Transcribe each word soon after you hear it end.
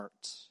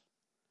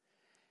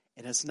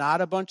And it's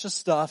not a bunch of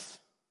stuff.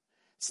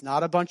 It's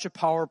not a bunch of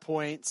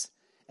PowerPoints.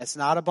 It's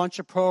not a bunch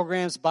of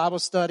programs, Bible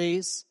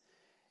studies.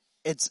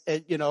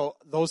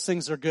 Those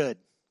things are good.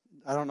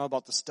 I don't know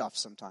about the stuff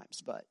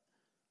sometimes, but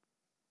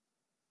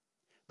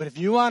if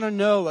you want to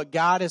know what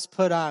God has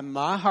put on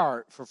my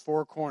heart for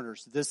Four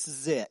Corners, this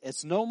is it.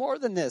 It's no more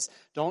than this.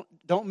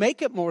 Don't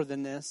make it more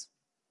than this.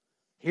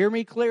 Hear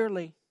me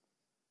clearly.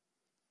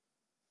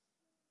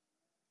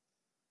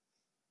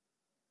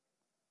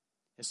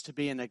 It's to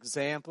be an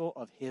example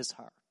of His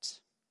heart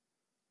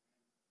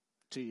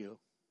to you.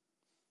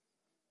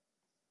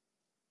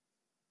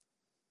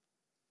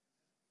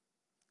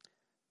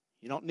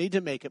 You don't need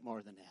to make it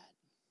more than that.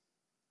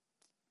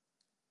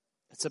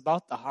 It's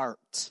about the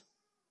heart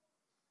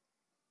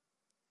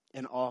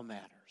in all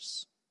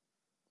matters.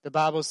 The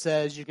Bible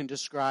says you can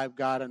describe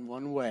God in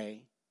one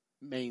way,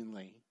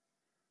 mainly,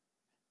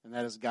 and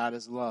that is God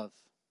is love.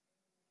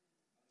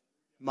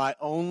 My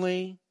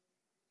only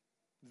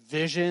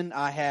vision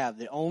I have,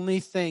 the only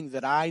thing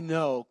that I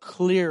know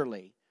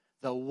clearly,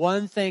 the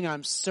one thing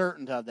I'm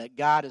certain of that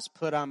God has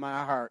put on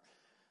my heart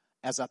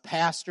as a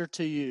pastor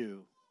to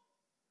you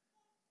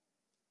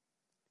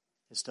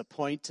is to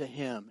point to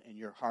Him and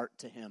your heart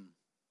to Him.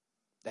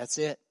 That's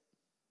it.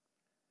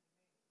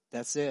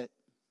 That's it.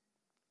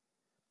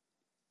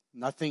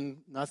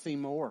 Nothing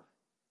more.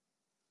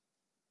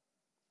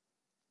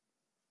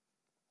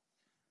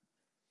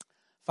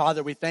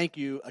 Father, we thank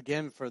you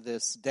again for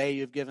this day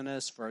you've given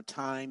us, for a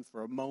time,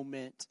 for a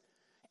moment.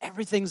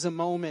 Everything's a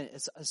moment.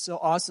 It's so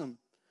awesome.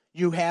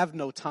 You have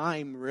no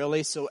time,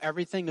 really, so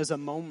everything is a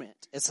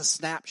moment. It's a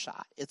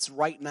snapshot. It's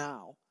right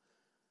now.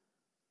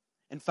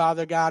 And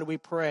Father God, we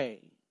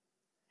pray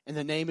in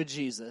the name of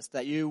Jesus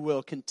that you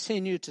will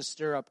continue to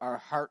stir up our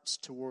hearts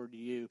toward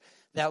you.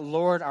 That,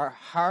 Lord, our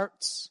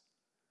hearts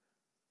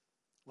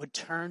would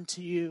turn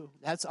to you.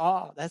 That's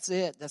all. That's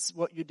it. That's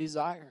what you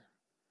desire.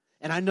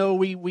 And I know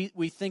we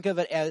think of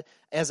it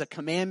as a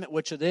commandment,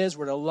 which it is.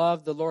 We're to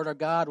love the Lord our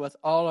God with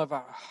all of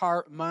our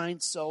heart,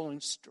 mind, soul,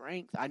 and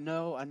strength. I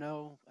know.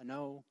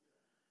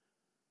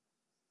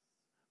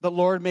 But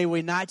Lord, may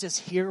we not just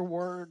hear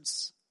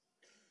words.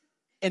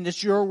 And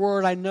it's your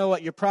word. I know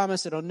it. Your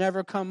promise, it'll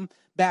never come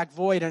back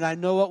void. And I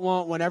know it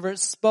won't. Whenever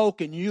it's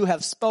spoken, you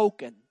have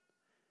spoken.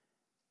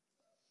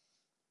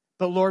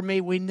 But Lord,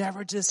 may we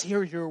never just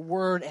hear your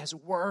word as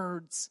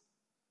words.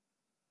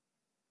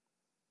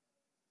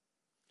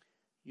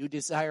 You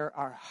desire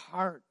our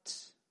heart.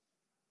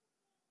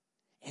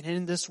 And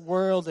in this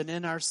world and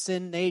in our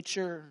sin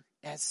nature,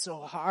 that's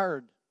so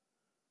hard.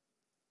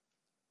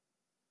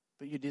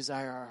 But you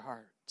desire our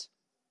heart.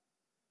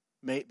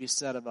 May it be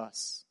said of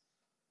us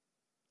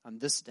on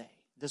this day,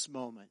 this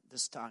moment,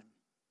 this time,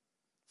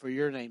 for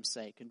your name's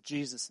sake, in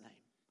Jesus'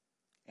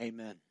 name,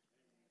 amen.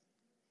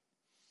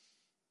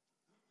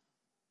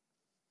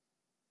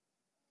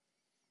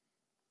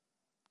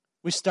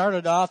 We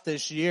started off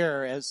this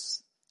year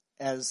as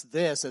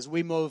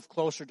we move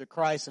closer to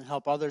Christ and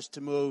help others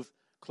to move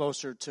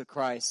closer to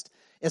Christ.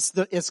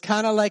 It's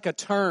kind of like a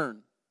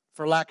turn,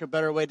 for lack of a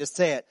better way to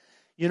say it.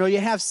 You know, you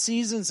have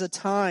seasons of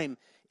time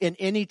in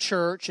any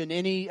church, in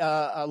any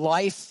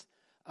life.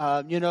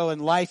 In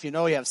life, you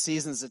have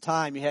seasons of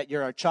time.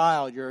 You're a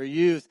child, you're a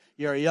youth,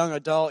 you're a young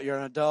adult, you're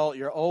an adult,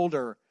 you're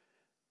older,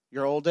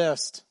 you're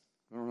oldest.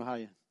 I don't know how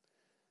you.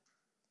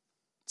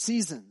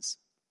 Seasons.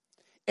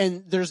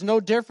 And there's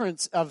no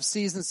difference of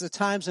seasons of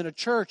times in a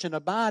church, in a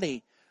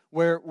body,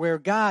 where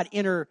God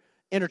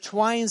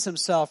intertwines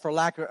himself, for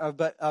lack of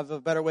a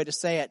better way to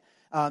say it,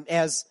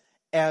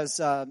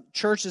 as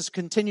churches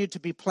continue to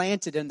be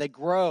planted and they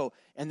grow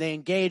and they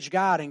engage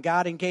God and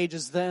God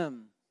engages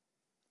them.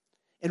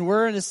 And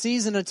we're in a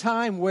season of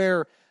time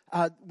where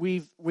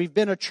we've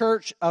been a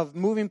church of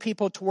moving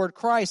people toward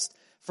Christ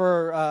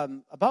for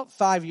about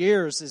 5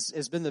 years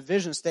has been the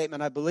vision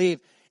statement, I believe.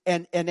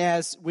 And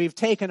as we've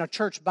taken a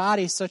church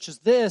body such as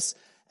this,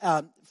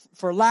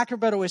 for lack of a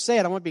better way to say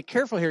it, I want to be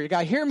careful here. You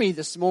got to hear me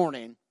this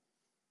morning.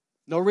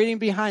 No reading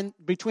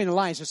between the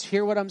lines. Just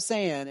hear what I'm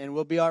saying and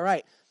we'll be all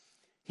right.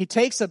 He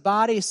takes a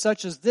body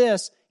such as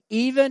this,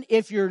 even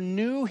if you're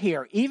new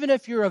here, even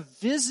if you're a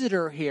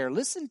visitor here.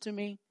 Listen to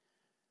me.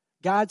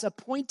 God's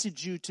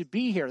appointed you to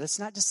be here. That's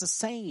not just a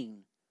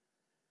saying.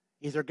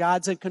 Either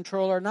God's in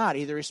control or not.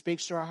 Either he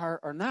speaks to our heart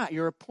or not.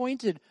 You're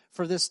appointed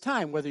for this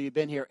time, whether you've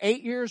been here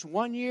 8 years,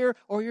 1 year,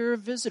 or you're a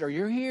visitor.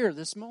 You're here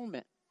this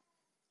moment.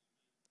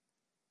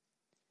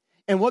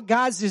 And what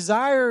God's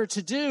desire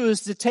to do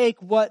is to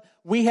take what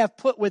we have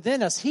put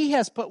within us. He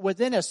has put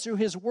within us through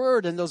his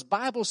word and those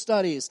Bible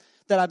studies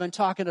that I've been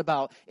talking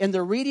about, and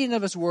the reading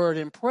of his word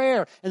and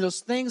prayer and those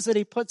things that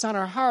he puts on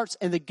our hearts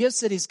and the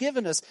gifts that he's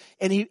given us.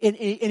 And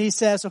he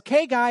says,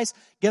 okay, guys,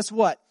 guess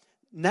what?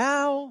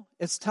 Now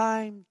it's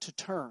time to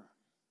turn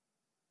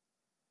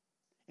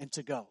and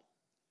to go.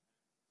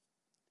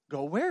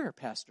 Go where,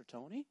 Pastor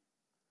Tony?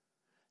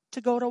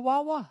 To go to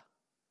Wawa.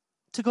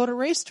 To go to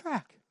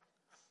Racetrack.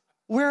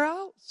 Where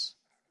else?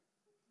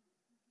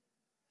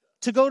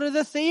 To go to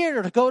the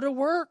theater, to go to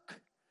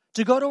work,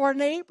 to go to our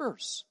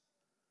neighbors,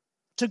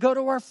 to go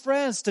to our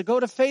friends, to go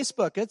to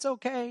Facebook. It's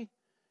okay.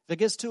 If it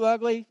gets too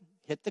ugly,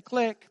 hit the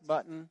click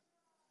button.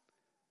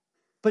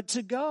 But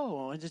to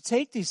go and to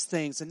take these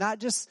things and not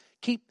just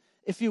keep,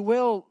 if you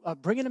will,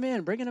 bringing them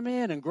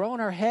in and growing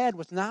our head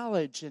with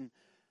knowledge. And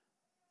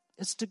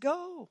it's to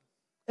go.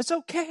 It's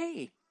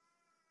okay.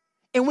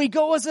 And we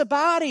go as a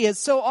body. It's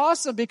so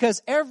awesome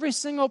because every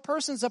single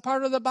person's a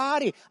part of the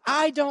body.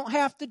 I don't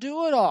have to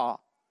do it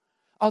all.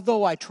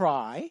 Although I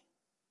try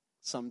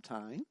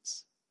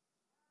sometimes.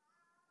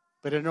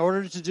 But in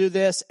order to do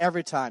this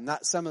every time,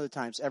 not some of the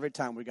times, every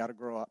time we got to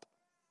grow up.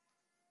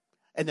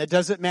 And it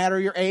doesn't matter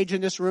your age in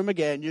this room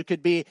again. You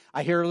could be,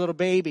 I hear a little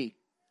baby.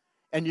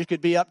 And you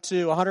could be up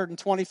to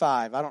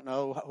 125. I don't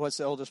know what's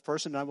the oldest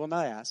person. I will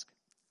not ask.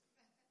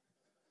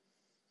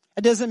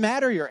 It doesn't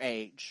matter your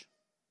age.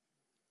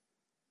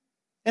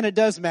 And it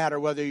does matter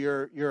whether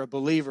you're a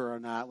believer or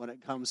not when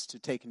it comes to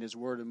taking His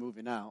word and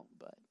moving out.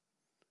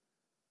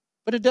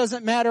 But it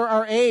doesn't matter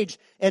our age.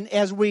 And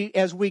as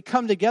we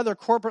come together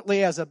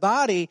corporately as a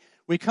body,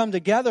 we come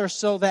together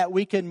so that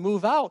we can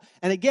move out.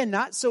 And again,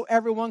 not so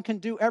everyone can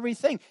do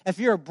everything. If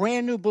you're a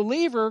brand new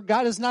believer,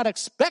 God does not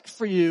expect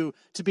for you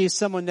to be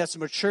someone that's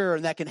mature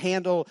and that can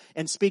handle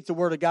and speak the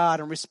word of God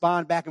and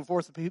respond back and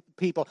forth to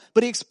people.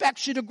 But He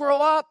expects you to grow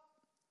up,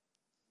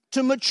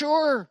 to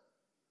mature.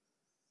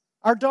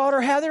 Our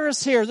daughter Heather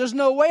is here. There's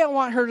no way I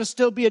want her to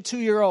still be a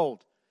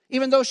 2-year-old,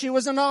 even though she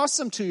was an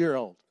awesome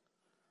 2-year-old.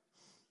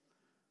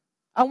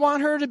 I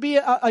want her to be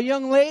a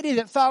young lady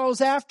that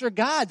follows after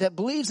God, that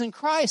believes in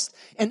Christ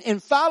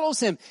and follows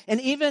Him.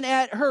 And even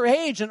at her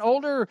age and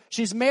older,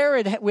 she's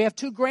married. We have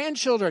 2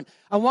 grandchildren.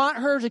 I want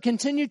her to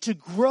continue to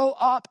grow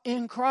up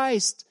in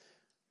Christ.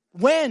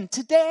 When?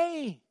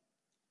 Today.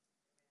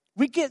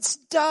 We get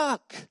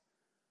stuck.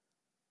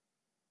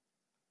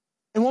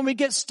 And when we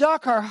get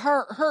stuck, our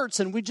heart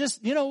hurts. And we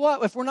just, you know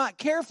what? If we're not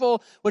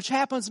careful, which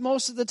happens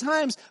most of the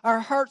times,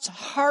 our hearts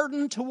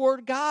harden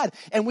toward God.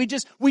 And we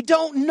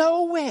don't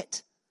know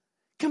it.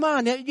 Come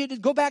on, you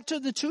go back to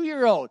the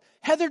 2-year-old.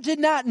 Heather did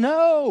not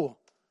know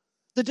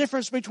the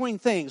difference between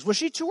things. Was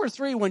she 2 or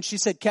 3 when she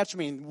said, catch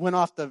me, and went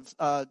off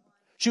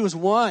she was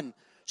 1.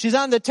 She's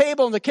on the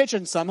table in the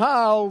kitchen.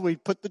 Somehow we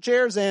put the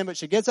chairs in, but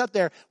she gets up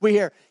there. We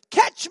hear,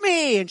 catch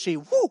me. And she,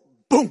 whoop,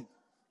 boom.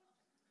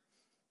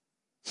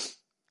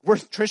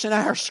 Trish and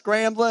I are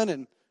scrambling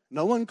and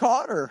no one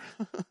caught her.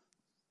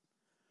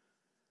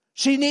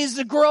 She needs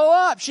to grow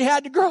up. She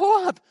had to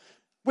grow up.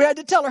 We had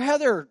to tell her,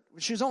 Heather,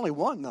 she's only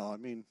 1 though.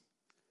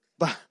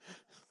 But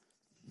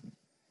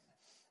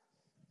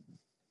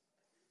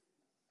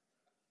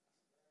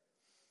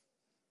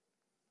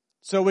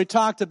so we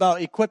talked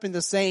about equipping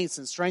the saints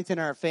and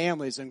strengthening our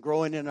families and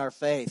growing in our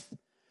faith.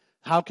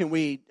 How can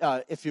we,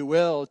 if you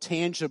will,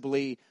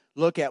 tangibly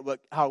look at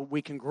how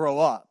we can grow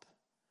up?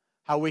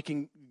 How we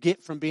can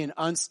get from being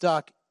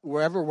unstuck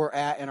wherever we're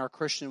at in our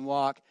Christian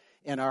walk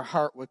and our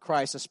heart with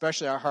Christ,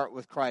 especially our heart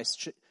with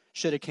Christ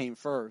should have came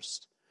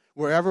first.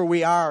 Wherever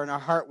we are in our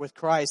heart with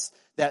Christ,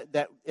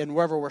 that and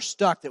wherever we're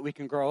stuck, that we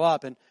can grow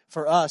up. And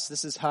for us,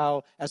 this is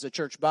how, as a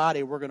church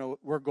body,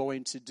 we're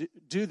going to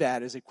do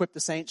that: is equip the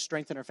saints,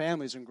 strengthen our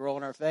families, and grow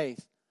in our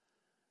faith.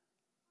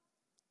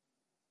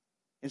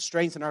 And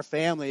strengthen our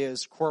family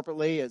is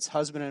corporately, it's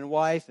husband and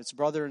wife, it's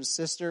brother and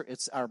sister,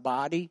 it's our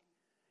body.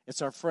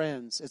 It's our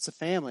friends. It's a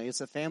family. It's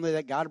a family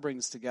that God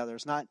brings together.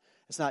 It's not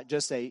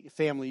just a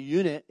family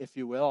unit, if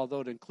you will,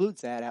 although it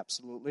includes that,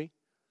 absolutely.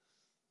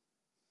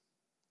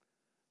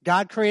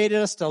 God created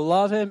us to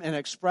love Him and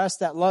express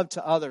that love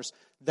to others.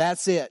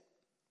 That's it.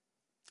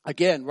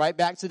 Again, right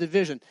back to the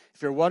vision.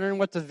 If you're wondering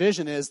what the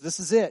vision is, this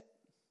is it.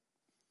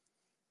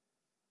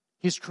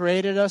 He's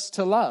created us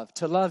to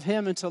love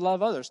Him and to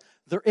love others.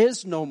 There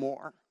is no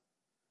more.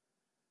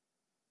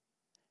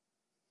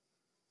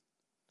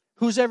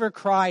 Who's ever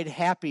cried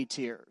happy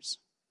tears?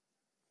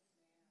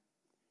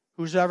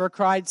 Who's ever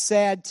cried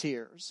sad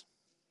tears?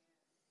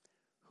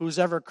 Who's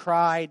ever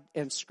cried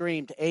and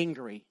screamed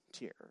angry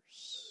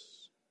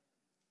tears?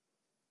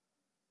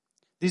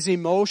 These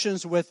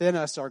emotions within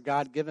us are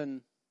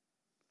God-given.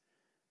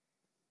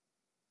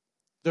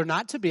 They're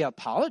not to be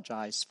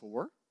apologized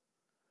for.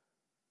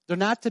 They're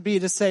not to be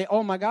to say,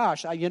 oh my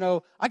gosh, I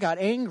got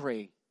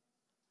angry.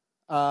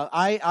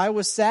 I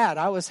was sad.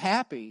 I was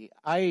happy.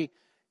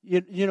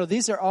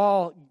 These are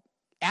all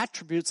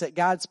attributes that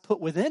God's put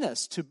within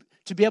us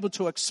to be able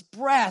to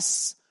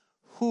express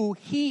who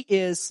He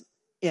is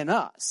in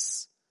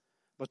us.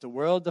 But the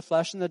world, the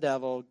flesh, and the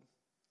devil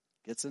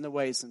gets in the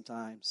way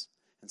sometimes.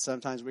 And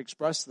sometimes we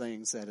express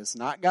things that is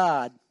not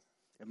God.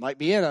 It might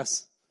be in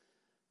us,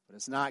 but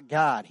it's not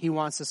God. He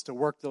wants us to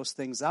work those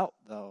things out,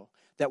 though,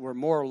 that we're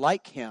more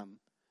like Him.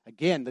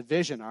 Again, the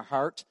vision, our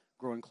heart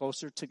growing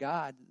closer to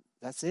God.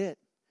 That's it.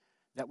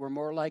 That we're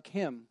more like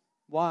Him.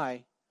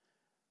 Why?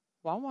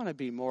 Well, I want to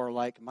be more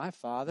like my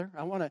Father.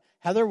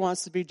 Heather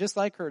wants to be just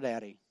like her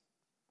daddy.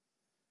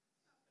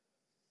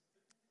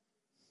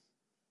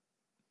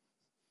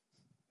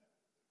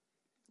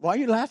 Why are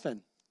you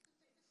laughing?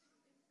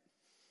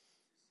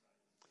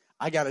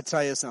 I got to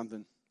tell you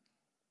something.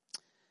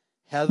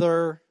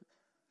 Heather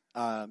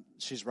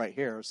She's right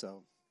here,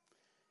 so.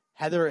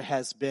 Heather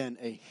has been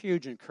a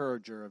huge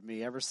encourager of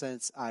me ever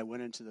since I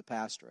went into the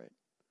pastorate.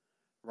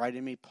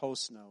 Writing me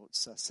post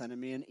notes, sending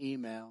me an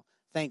email.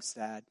 Thanks,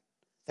 Dad.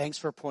 Thanks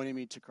for pointing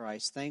me to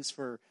Christ. Thanks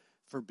for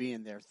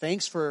being there.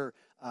 Thanks for,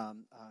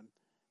 I'm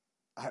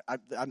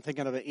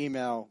thinking of an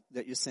email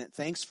that you sent.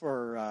 Thanks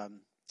for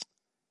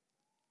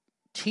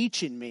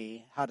teaching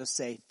me how to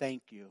say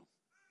thank you.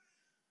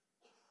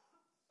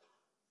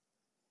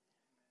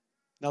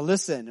 Now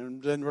listen,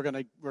 and then we're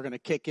gonna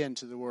kick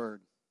into the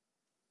Word.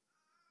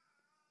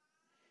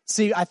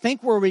 See, I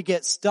think where we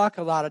get stuck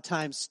a lot of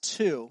times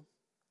too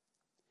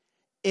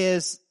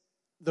is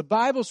the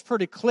Bible's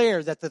pretty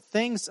clear that the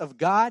things of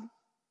God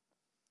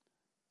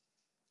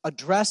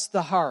address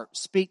the heart,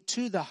 speak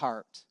to the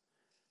heart,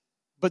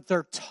 but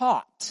they're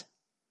taught.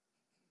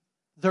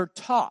 They're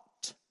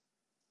taught.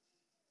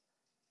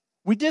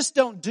 We just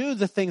don't do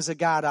the things of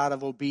God out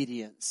of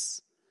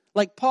obedience.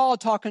 Like Paul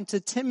talking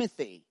to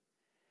Timothy,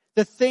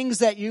 the things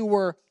that you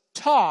were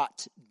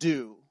taught,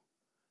 do.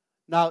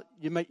 Now,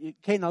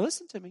 now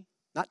listen to me.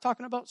 Not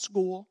talking about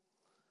school.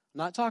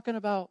 Not talking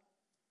about,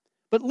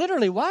 but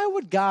literally, why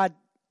would God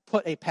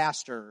put a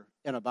pastor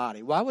in a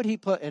body? Why would he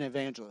put an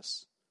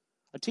evangelist,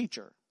 a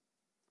teacher?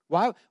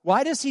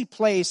 Why does he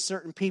place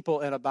certain people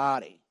in a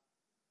body?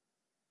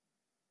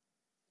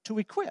 To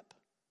equip,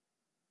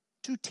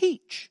 to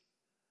teach.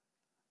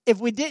 If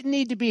we didn't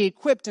need to be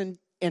equipped and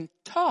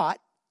taught,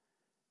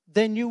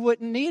 then you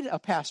wouldn't need a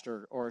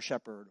pastor or a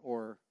shepherd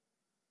or,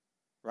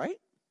 right?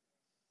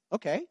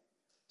 Okay,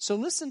 so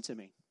listen to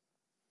me.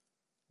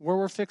 Where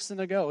we're fixing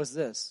to go is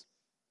this.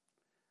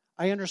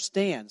 I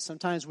understand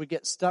sometimes we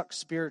get stuck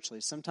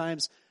spiritually.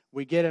 Sometimes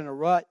we get in a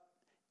rut.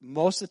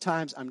 Most of the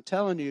times, I'm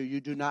telling you, you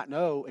do not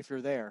know if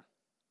you're there.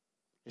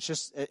 It's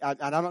just,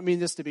 and I don't mean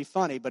this to be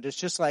funny, but it's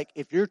just like,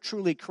 if you're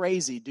truly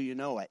crazy, do you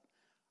know it?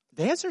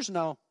 The answer is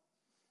no.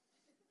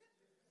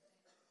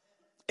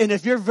 And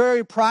if you're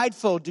very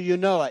prideful, do you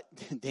know it?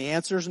 The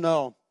answer is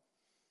no.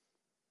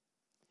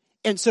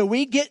 And so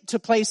we get to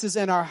places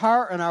in our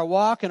heart and our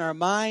walk and our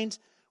mind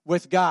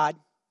with God,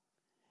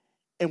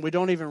 and we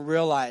don't even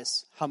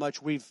realize how much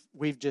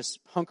we've just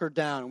hunkered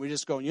down. And we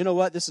just go, you know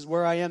what? This is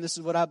where I am. This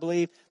is what I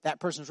believe. That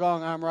person's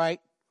wrong. I'm right.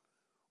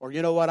 Or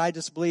you know what? I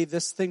just believe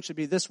this thing should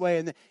be this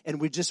way.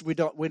 And we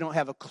don't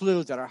have a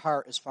clue that our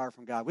heart is far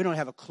from God. We don't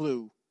have a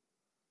clue.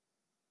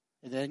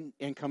 And then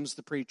in comes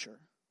the preacher,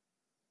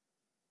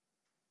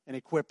 an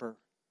equipper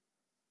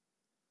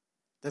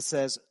that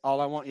says,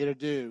 all I want you to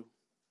do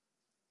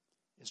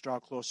is draw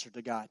closer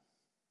to God.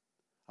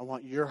 I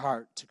want your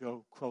heart to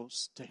go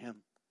close to Him.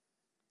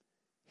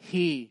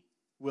 He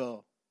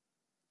will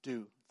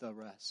do the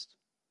rest.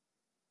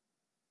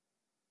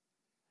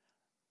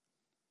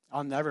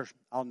 I'll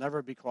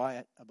never be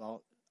quiet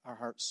about our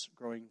hearts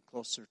growing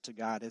closer to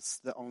God. It's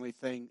the only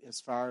thing, as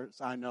far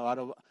as I know.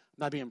 I'm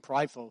not being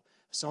prideful.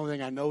 It's the only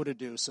thing I know to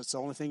do, so it's the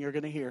only thing you're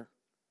going to hear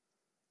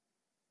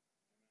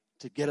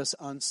to get us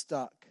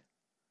unstuck.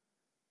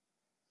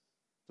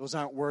 Those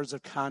aren't words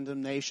of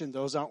condemnation.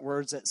 Those aren't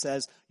words that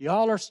says,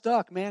 y'all are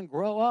stuck, man,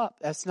 grow up.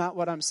 That's not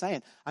what I'm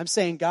saying. I'm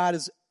saying God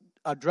is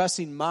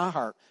addressing my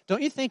heart.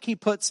 Don't you think He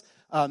puts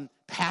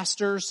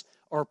pastors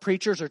or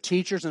preachers or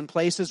teachers in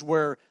places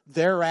where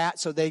they're at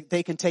so they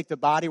can take the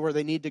body where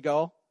they need to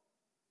go?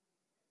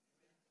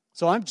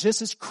 So I'm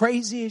just as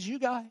crazy as you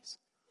guys.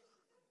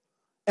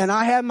 And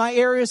I have my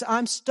areas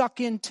I'm stuck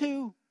in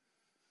too.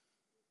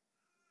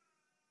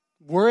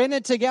 We're in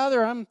it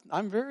together.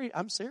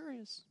 I'm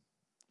serious.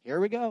 Here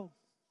we go.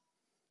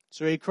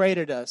 So He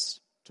created us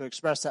to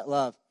express that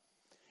love.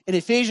 In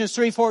Ephesians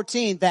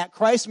 3:14, that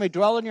Christ may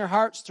dwell in your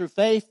hearts through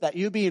faith, that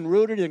you being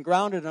rooted and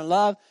grounded in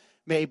love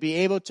may be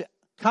able to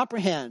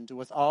comprehend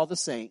with all the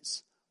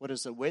saints what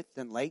is the width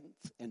and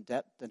length and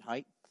depth and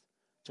height,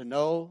 to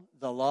know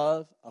the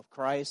love of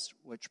Christ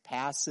which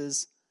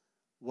passes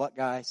what,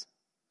 guys?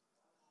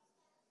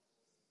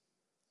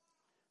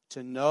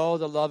 To know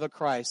the love of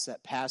Christ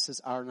that passes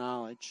our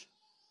knowledge.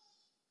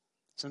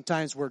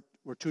 Sometimes we're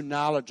too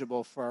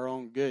knowledgeable for our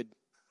own good.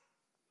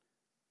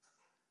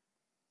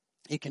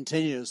 He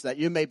continues, that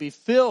you may be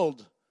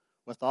filled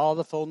with all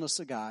the fullness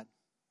of God.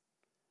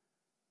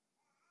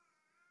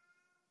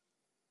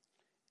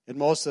 And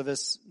most of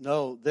us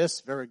know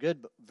this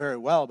very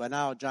well by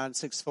now, John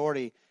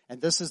 6:40.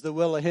 And this is the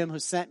will of Him who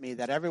sent me,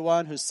 that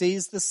everyone who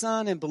sees the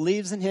Son and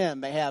believes in Him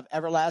may have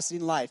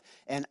everlasting life.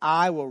 And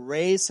I will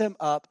raise him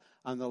up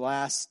on the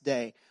last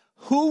day.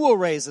 Who will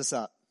raise us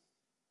up?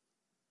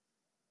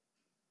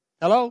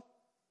 Hello?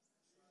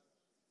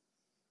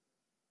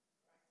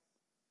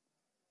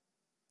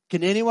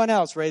 Can anyone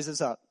else raise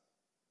us up?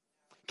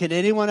 Can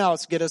anyone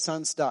else get us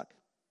unstuck?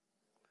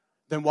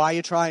 Then why are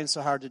you trying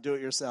so hard to do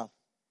it yourself?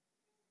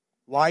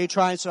 Why are you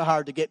trying so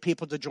hard to get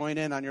people to join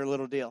in on your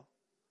little deal?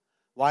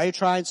 Why are you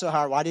trying so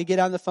hard? Why do you get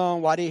on the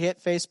phone? Why do you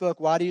hit Facebook?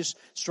 Why do you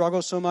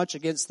struggle so much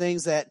against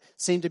things that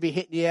seem to be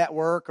hitting you at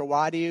work? Or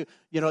why do you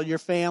your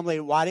family,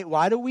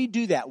 why do we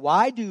do that?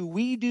 Why do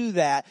we do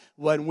that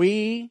when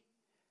we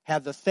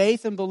have the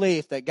faith and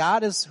belief that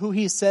God is who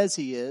He says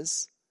He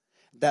is,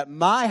 that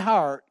my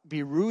heart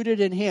be rooted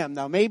in him.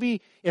 Now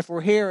maybe if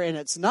we're here and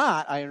it's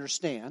not, I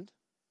understand.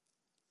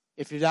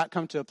 If you've not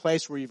come to a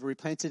place where you've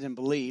repented and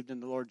believed in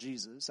the Lord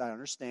Jesus, I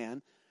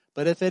understand.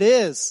 But if it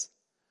is,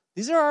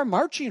 these are our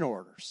marching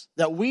orders,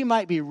 that we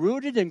might be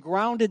rooted and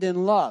grounded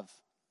in love.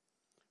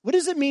 What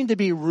does it mean to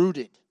be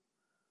rooted?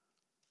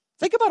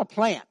 Think about a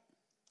plant.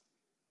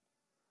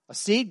 A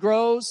seed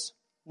grows.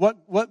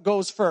 What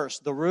goes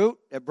first? The root,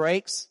 it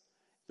breaks.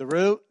 The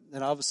root,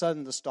 then all of a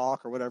sudden the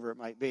stalk or whatever it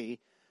might be.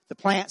 The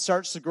plant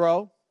starts to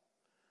grow.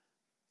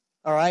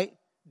 All right?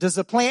 Does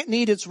the plant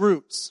need its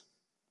roots?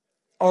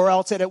 Or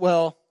else it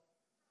will.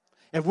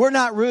 If we're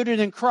not rooted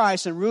in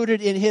Christ and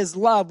rooted in his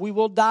love, we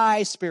will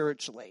die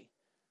spiritually.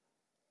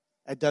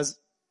 There's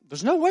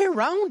no way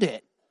around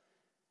it.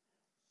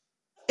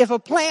 If a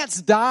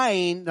plant's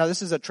dying, now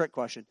this is a trick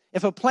question.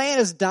 If a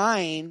plant is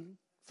dying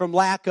from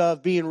lack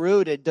of being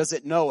rooted, does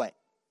it know it?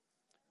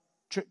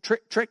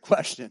 Trick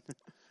question.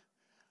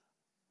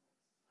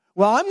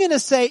 Well, I'm going to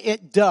say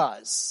it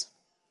does.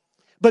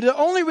 But the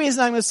only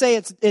reason I'm going to say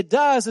it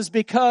does is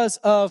because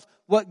of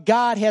what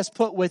God has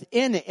put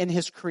within it in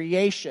his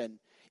creation.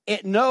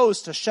 It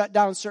knows to shut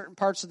down certain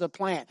parts of the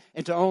plant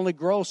and to only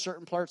grow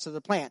certain parts of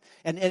the plant.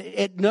 And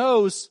it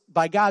knows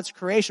by God's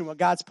creation, what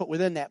God's put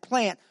within that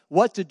plant,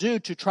 what to do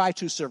to try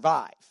to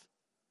survive.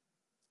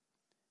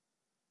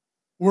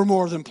 We're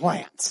more than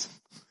plants.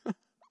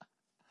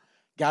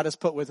 God has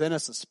put within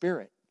us a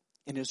spirit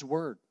in his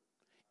word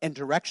and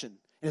direction.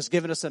 And has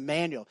given us a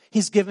manual.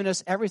 He's given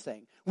us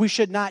everything. We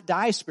should not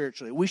die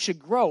spiritually. We should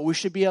grow. We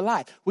should be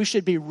alive. We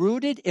should be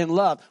rooted in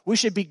love. We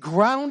should be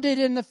grounded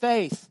in the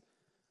faith.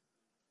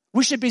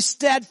 We should be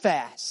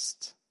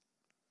steadfast.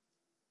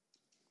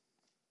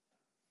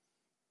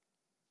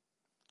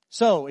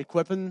 So,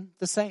 equipping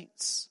the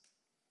saints.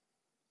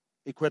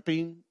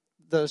 Equipping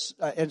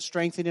and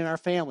strengthening our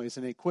families.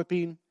 And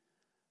equipping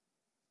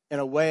in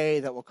a way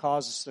that will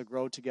cause us to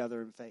grow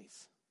together in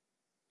faith.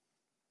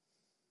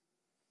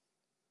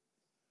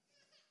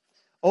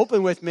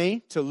 Open with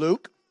me to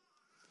Luke.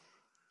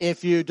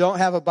 If you don't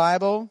have a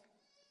Bible,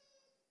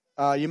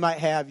 you might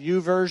have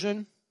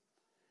YouVersion.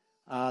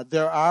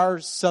 There are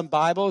some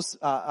Bibles,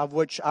 of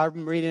which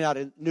I'm reading out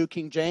in New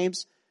King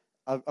James,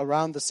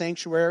 around the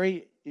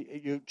sanctuary.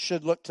 You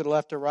should look to the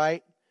left or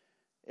right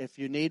if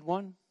you need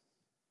one.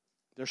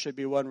 There should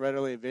be one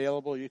readily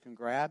available you can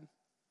grab.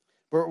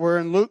 We're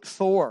in Luke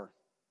 4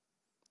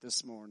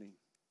 this morning.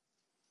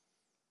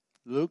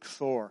 Luke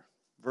 4,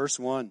 verse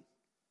 1.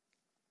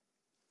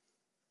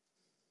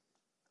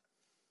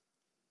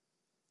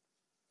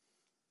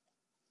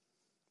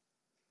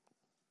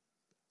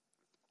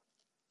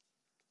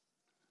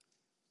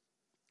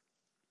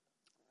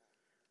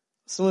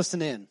 So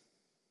listen in.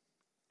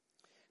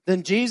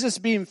 Then Jesus,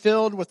 being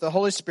filled with the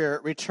Holy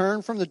Spirit,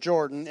 returned from the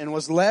Jordan and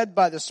was led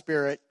by the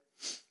Spirit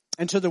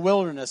into the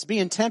wilderness,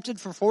 being tempted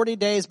for 40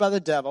 days by the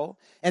devil.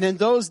 And in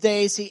those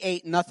days he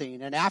ate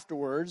nothing. And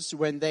afterwards,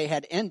 when they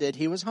had ended,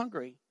 he was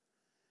hungry.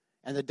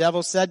 And the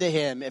devil said to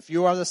him, "If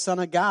you are the Son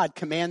of God,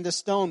 command this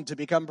stone to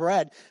become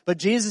bread." But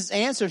Jesus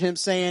answered him,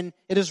 saying,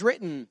 "It is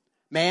written,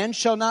 man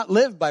shall not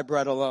live by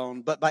bread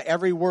alone, but by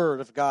every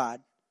word of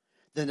God."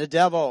 Then the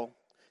devil,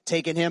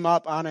 taking him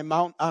up on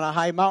a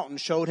high mountain,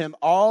 showed him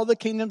all the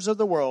kingdoms of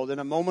the world in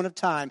a moment of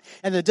time.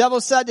 And the devil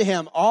said to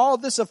him, "All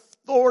this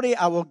authority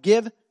I will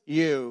give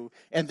you,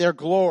 and their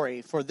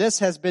glory, for this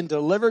has been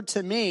delivered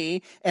to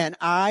me, and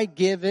I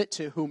give it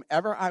to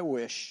whomever I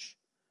wish.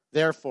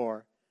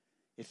 Therefore,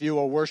 if you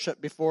will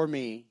worship before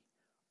me,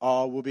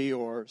 all will be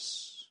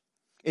yours."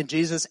 And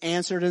Jesus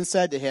answered and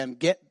said to him,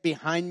 "Get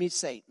behind me,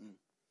 Satan.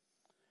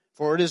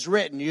 For it is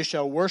written, you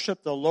shall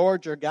worship the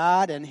Lord your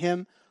God, and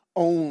him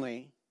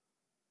only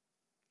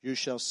you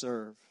shall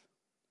serve."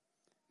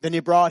 Then he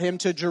brought him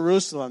to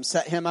Jerusalem,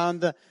 set him on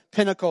the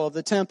pinnacle of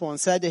the temple, and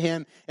said to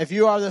him, "If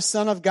you are the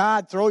Son of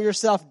God, throw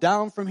yourself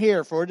down from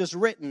here, for it is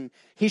written,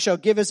 he shall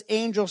give his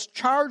angels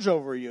charge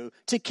over you,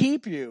 to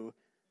keep you.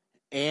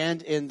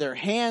 And in their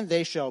hand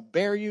they shall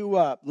bear you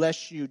up,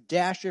 lest you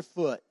dash your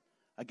foot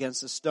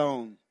against a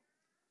stone."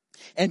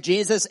 And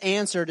Jesus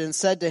answered and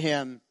said to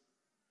him,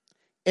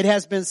 "It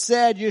has been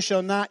said, you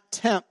shall not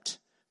tempt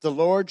the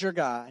Lord your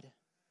God."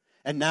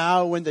 And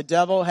now when the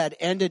devil had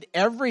ended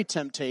every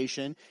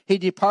temptation, he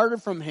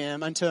departed from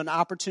him until an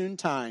opportune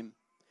time.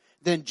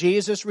 Then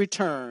Jesus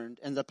returned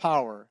in the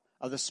power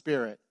of the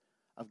Spirit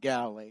of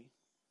Galilee.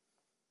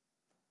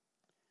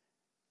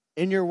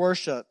 In your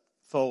worship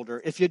folder,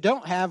 if you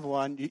don't have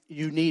one,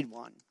 you need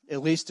one,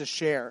 at least to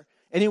share.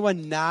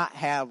 Anyone not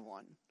have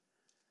one?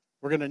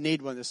 We're going to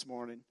need one this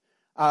morning.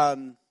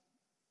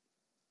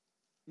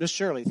 Miss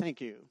Shirley,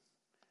 thank you.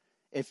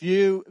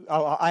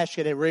 I'll ask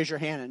you to raise your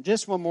hand in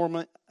just one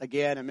moment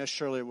again, and Miss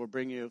Shirley will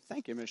bring you.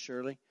 Thank you, Miss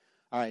Shirley.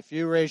 All right, if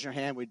you raise your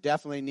hand, we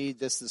definitely need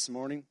this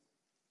morning.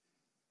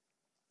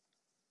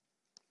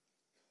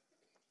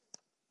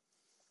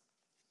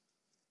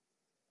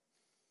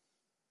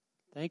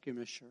 Thank you,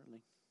 Miss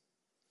Shirley.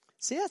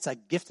 See, that's a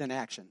gift in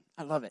action.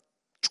 I love it.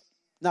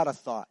 Not a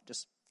thought.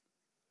 Just,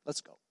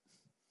 let's go.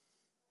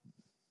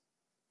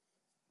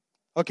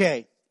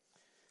 Okay.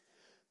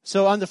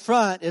 So on the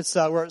front, it's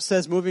where it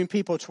says moving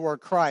people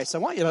toward Christ. I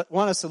want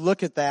us to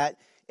look at that.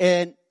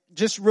 And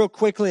just real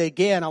quickly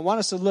again, I want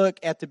us to look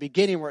at the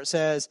beginning where it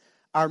says,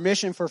 our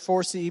mission for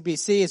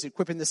 4CBC is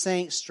equipping the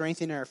saints,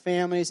 strengthening our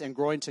families, and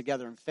growing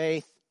together in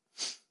faith.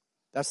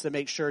 That's to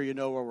make sure you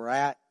know where we're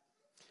at.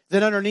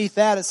 Then underneath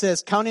that, it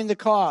says counting the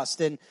cost.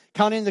 And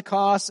counting the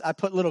cost, I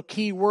put little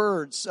key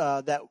words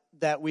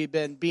that we've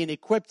been being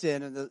equipped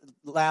in the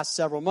last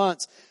several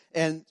months.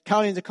 And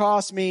counting the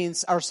cost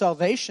means our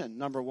salvation,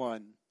 number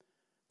one.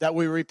 That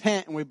we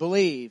repent and we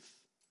believe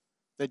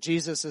that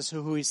Jesus is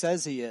who he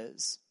says he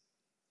is.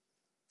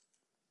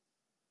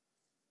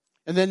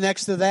 And then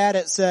next to that,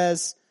 it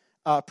says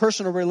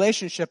personal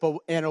relationship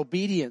and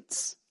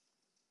obedience.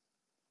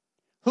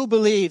 Who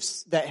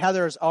believes that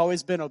Heather has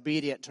always been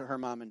obedient to her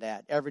mom and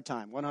dad? Every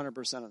time, 100%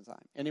 of the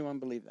time. Anyone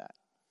believe that?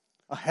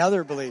 Oh,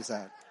 Heather believes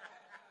that.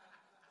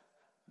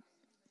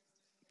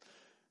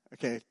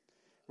 Okay,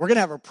 we're going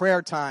to have a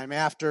prayer time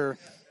after.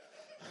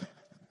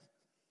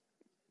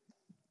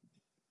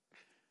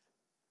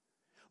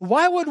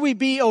 Why would we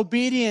be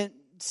obedient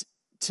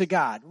to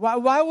God?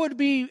 Why would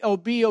we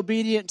be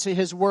obedient to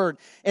his word?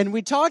 And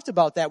we talked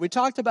about that. We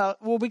talked about,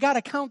 we got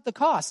to count the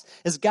cost.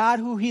 Is God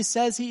who he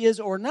says he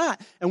is or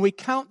not? And we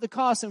count the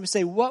cost and we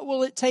say, what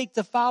will it take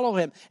to follow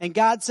him? And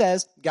God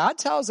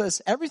tells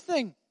us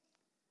everything.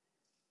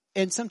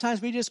 And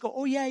sometimes we just go,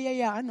 oh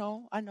yeah, I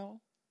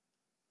know.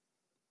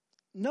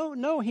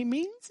 No, he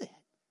means it.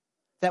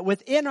 That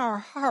within our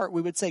heart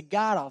we would say,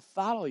 God, I'll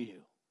follow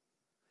you.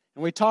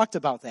 And we talked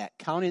about that,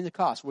 counting the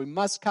cost. We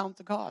must count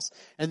the cost.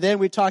 And then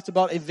we talked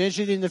about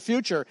envisioning the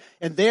future.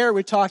 And there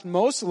we talked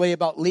mostly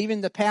about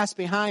leaving the past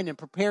behind and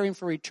preparing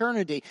for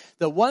eternity.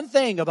 The one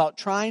thing about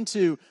trying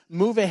to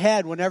move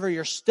ahead whenever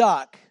you're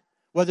stuck,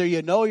 whether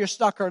you know you're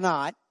stuck or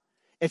not,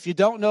 if you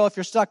don't know if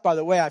you're stuck, by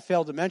the way, I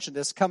failed to mention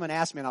this, come and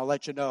ask me and I'll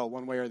let you know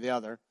one way or the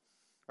other.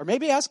 Or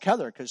maybe ask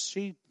Heather because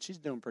she's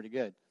doing pretty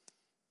good.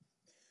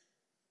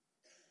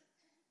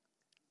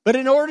 But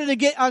in order to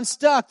get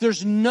unstuck,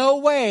 there's no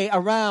way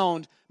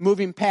around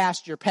moving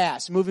past your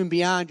past, moving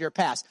beyond your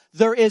past.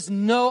 There is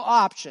no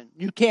option.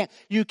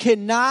 You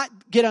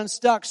cannot get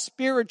unstuck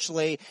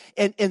spiritually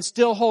and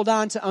still hold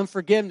on to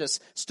unforgiveness,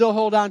 still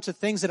hold on to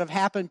things that have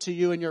happened to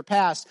you in your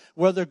past,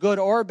 whether good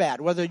or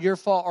bad, whether your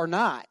fault or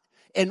not.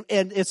 And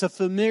it's a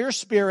familiar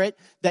spirit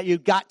that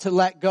you've got to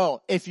let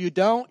go. If you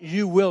don't,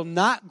 you will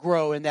not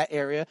grow in that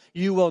area.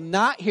 You will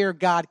not hear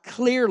God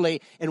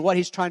clearly in what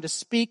he's trying to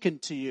speak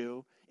into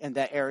you in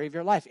that area of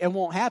your life. It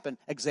won't happen.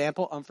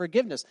 Example,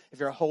 unforgiveness. If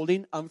you're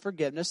holding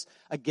unforgiveness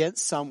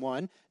against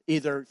someone,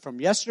 either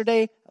from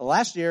yesterday,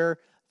 last year,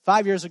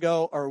 5 years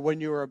ago, or when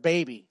you were a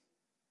baby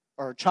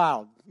or a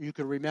child, you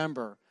could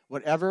remember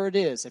whatever it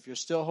is, if you're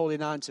still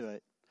holding on to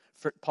it.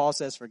 Paul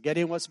says,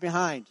 forgetting what's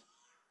behind.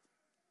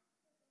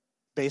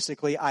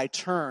 Basically, I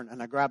turn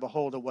and I grab a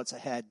hold of what's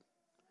ahead.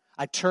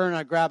 I turn and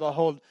I grab a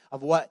hold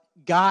of what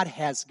God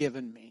has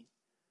given me.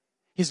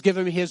 He's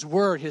given me his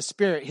word, his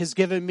spirit. He's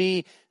given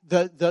me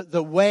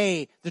the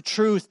way, the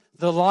truth,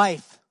 the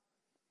life.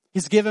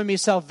 He's given me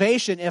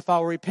salvation if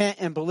I'll repent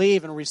and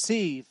believe and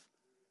receive.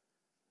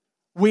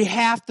 We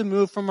have to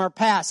move from our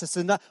past. It's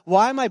enough.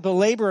 Why am I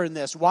belaboring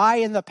this? Why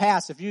in the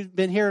past? If you've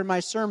been hearing my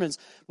sermons,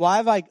 why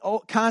have I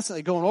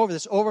constantly going over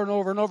this over and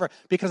over and over?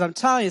 Because I'm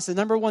telling you, it's the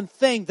number one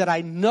thing that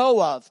I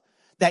know of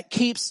that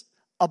keeps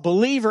a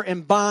believer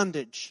in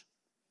bondage.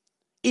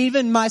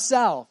 Even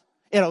myself.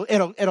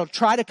 It'll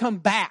try to come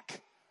back.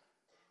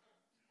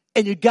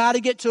 And you got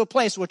to get to a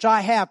place, which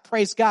I have,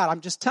 praise God.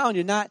 I'm just telling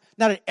you, not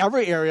in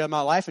every area of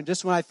my life. And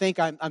just when I think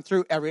I'm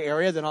through every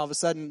area, then all of a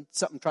sudden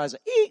something tries to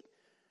eat.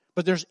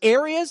 But there's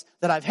areas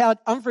that I've had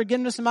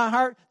unforgiveness in my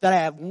heart that I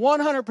have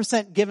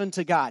 100% given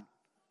to God.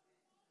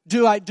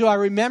 Do I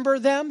remember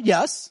them?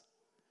 Yes.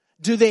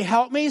 Do they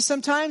help me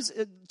sometimes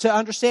to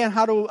understand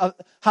how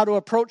to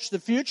approach the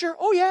future?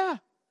 Oh yeah.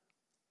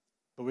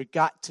 But we've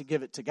got to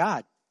give it to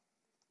God.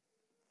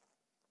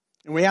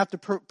 And we have to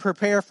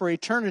prepare for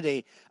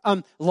eternity.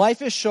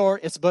 Life is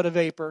short. It's but a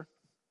vapor.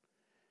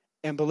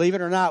 And believe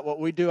it or not, what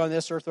we do on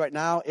this earth right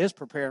now is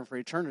preparing for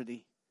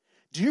eternity.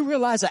 Do you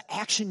realize that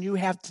action you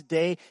have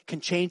today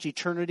can change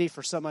eternity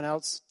for someone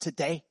else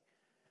today?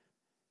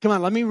 Come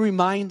on, let me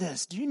remind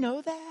us. Do you know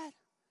that?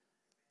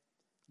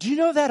 Do you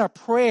know that a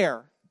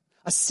prayer,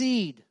 a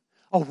seed,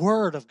 a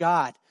word of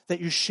God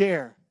that you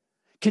share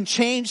can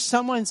change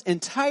someone's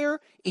entire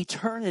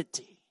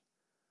eternity?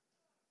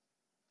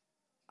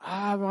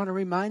 I want to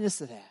remind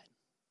us of that.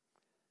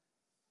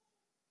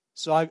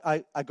 So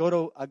I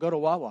go to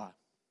Wawa,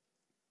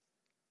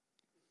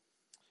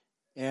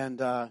 and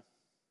the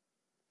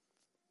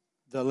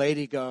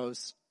lady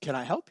goes, "Can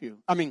I help you?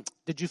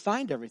 Did you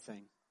find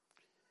everything?"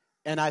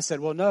 And I said,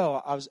 "Well, no.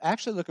 I was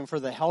actually looking for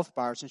the health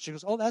bars." And she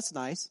goes, "Oh, that's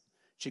nice."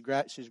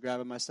 She's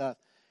grabbing my stuff,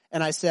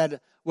 and I said,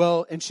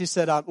 "Well," and she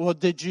said, "Well,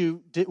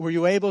 were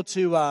you able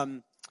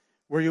to,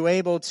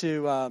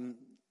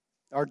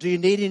 or do you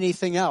need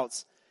anything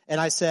else?" And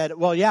I said,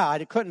 "Well, yeah,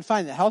 I couldn't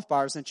find the health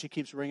bars." And she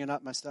keeps ringing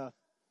up my stuff.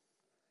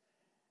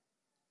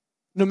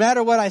 No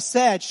matter what I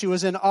said, she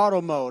was in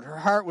auto mode. Her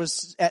heart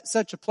was at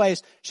such a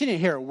place, she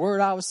didn't hear a word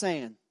I was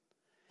saying.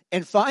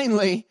 And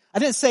finally, I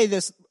didn't say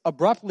this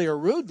abruptly or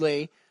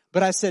rudely,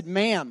 but I said,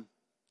 ma'am,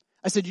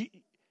 I said,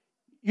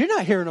 you're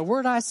not hearing a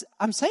word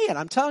I'm saying.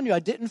 I'm telling you, I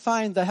didn't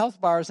find the health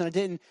bars and I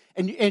didn't.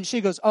 And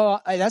she goes, oh,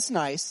 that's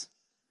nice.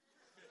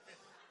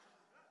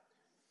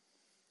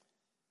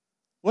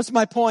 What's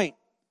my point?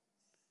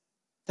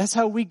 That's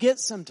how we get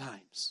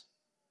sometimes.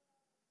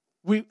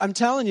 I'm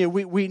telling you,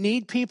 we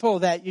need people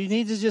that you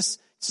need to just,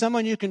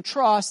 someone you can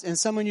trust and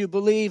someone you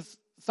believe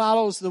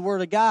follows the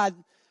Word of God.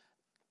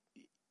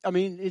 I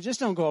mean, you just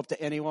don't go up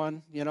to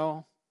anyone,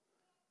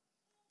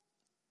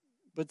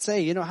 But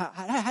say,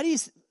 how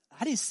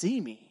do you see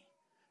me?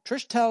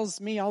 Trish tells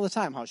me all the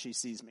time how she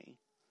sees me.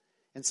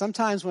 And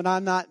sometimes when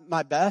I'm not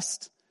my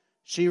best,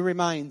 she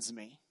reminds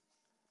me.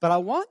 But I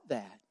want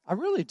that. I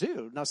really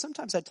do. Now,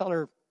 sometimes I tell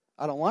her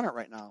I don't want it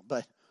right now.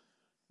 But,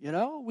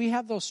 we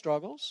have those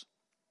struggles.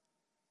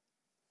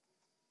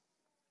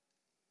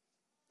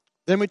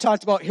 Then we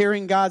talked about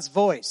hearing God's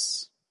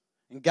voice.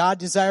 And God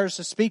desires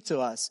to speak to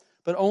us,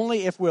 but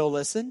only if we'll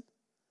listen.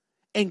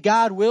 And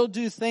God will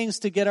do things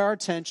to get our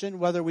attention,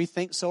 whether we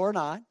think so or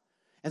not.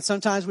 And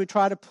sometimes we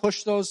try to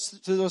push through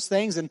those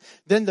things. And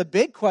then the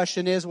big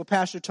question is, well,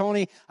 Pastor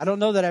Tony, I don't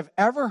know that I've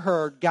ever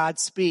heard God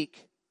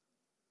speak.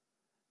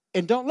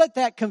 And don't let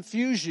that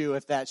confuse you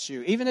if that's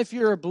you. Even if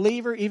you're a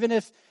believer, even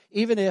if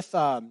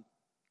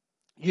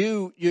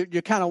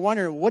you're kind of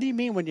wondering, what do you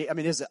mean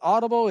is it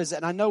audible?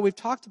 And I know we've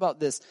talked about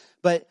this,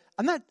 but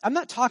I'm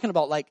not talking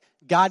about like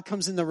God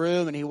comes in the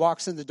room and he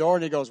walks in the door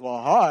and he goes,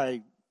 well,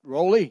 hi,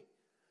 Rolly.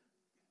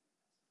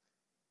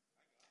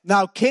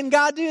 Now, can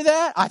God do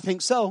that? I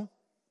think so.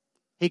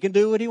 He can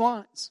do what he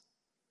wants.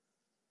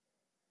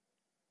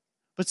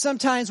 But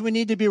sometimes we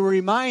need to be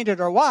reminded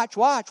or watch.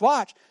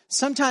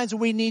 Sometimes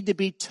we need to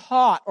be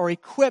taught or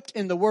equipped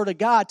in the Word of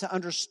God to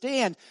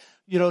understand.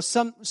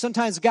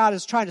 Sometimes God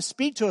is trying to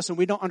speak to us and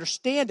we don't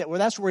understand it. Well,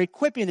 that's where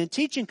equipping and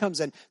teaching comes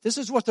in. This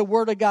is what the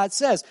Word of God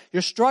says.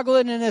 You're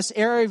struggling in this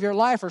area of your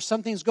life or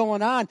something's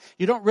going on.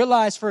 You don't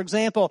realize, for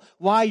example,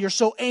 why you're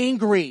so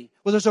angry.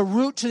 Well, there's a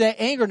root to that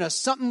angerness.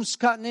 Something's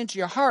cutting into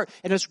your heart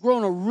and it's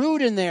grown a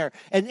root in there.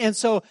 And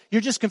so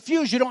you're just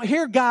confused. You don't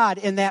hear God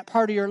in that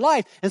part of your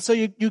life. And so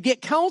you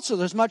get counsel.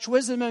 There's much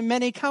wisdom in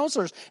many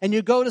counselors. And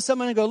you go to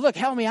someone and go, look,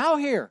 help me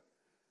out here.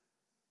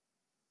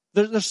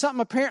 There's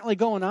something apparently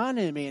going on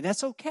in me, and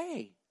that's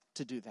okay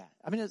to do that.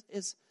 I mean,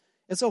 it's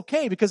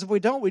okay, because if we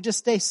don't, we just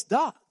stay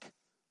stuck.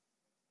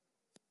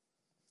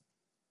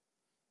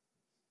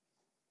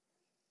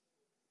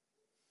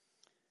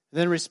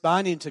 And then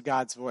responding to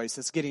God's voice,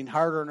 it's getting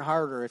harder and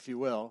harder, if you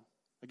will,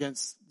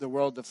 against the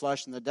world, the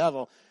flesh, and the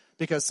devil.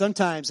 Because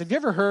sometimes, have you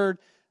ever heard,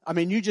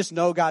 you just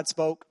know God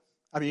spoke?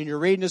 You're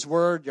reading His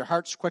Word, your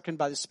heart's quickened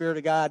by the Spirit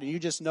of God, and you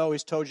just know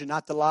He's told you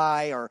not to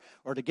lie or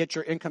to get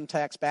your income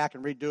tax back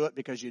and redo it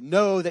because you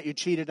know that you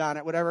cheated on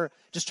it, whatever.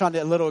 Just trying to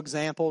get little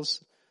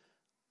examples.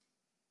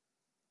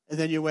 And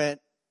then you went,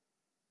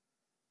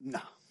 no.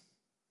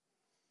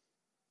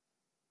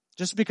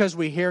 Just because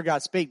we hear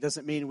God speak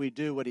doesn't mean we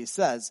do what He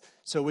says.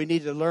 So we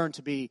need to learn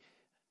to be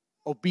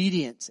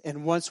obedient.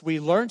 And once we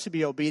learn to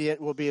be obedient,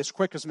 we'll be as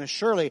quick as Miss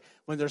Shirley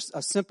when there's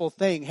a simple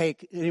thing. Hey,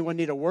 anyone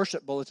need a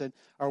worship bulletin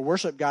or a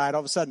worship guide? All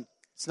of a sudden,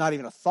 it's not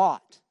even a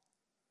thought.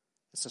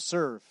 It's a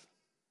serve,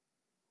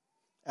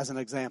 as an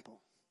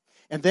example.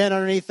 And then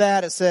underneath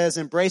that, it says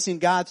embracing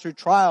God through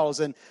trials.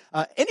 And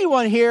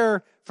anyone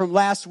here from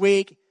last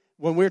week,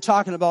 when we were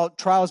talking about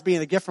trials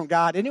being a gift from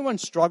God, anyone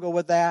struggle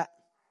with that?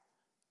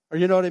 Or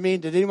you know what I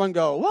mean? Did anyone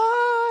go,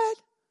 what?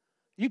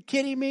 You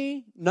kidding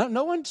me?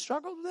 No one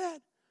struggled with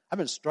that? I've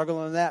been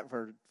struggling with that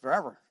for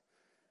forever.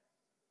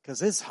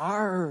 Because it's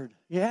hard.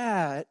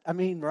 Yeah,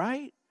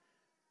 right?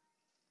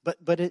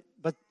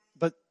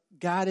 But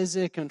God is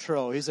in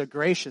control. He's a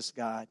gracious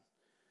God.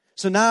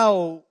 So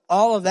now,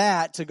 all of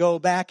that to go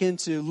back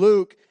into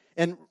Luke,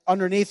 and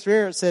underneath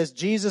here it says,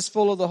 Jesus,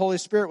 full of the Holy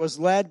Spirit, was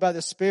led by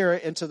the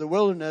Spirit into the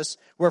wilderness,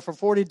 where for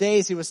 40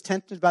 days he was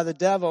tempted by the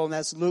devil, and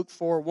that's Luke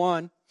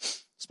 4:1.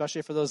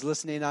 Especially for those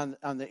listening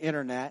on the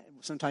internet.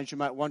 Sometimes you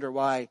might wonder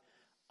why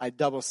I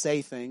double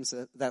say things.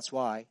 That's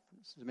why.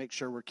 To make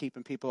sure we're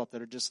keeping people up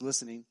that are just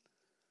listening.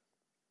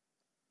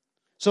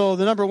 So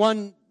the number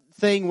one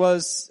thing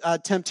was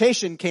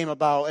temptation came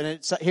about. And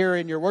it's here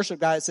in your worship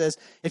guide, it says,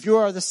 if you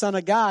are the Son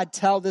of God,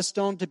 tell this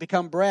stone to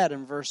become bread,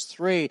 in verse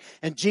 3.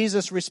 And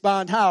Jesus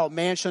responded, how?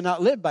 Man shall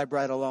not live by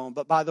bread alone,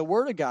 but by the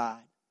word of God.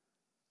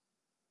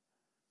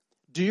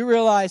 Do you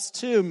realize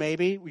too,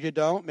 maybe you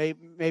don't,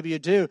 maybe you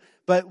do,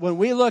 but when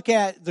we look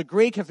at the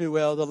Greek, if you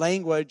will, the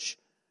language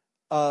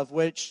of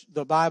which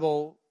the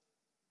Bible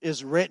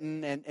is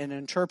written and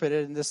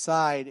interpreted in this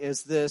side,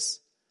 is this,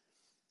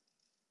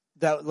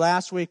 that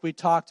last week we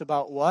talked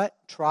about what?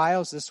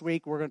 Trials. This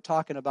week we're going to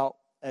talking about,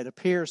 it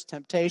appears,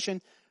 temptation,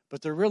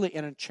 but they're really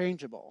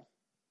interchangeable.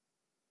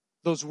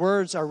 Those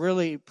words are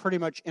really pretty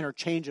much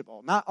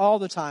interchangeable. Not all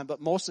the time,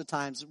 but most of the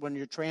times when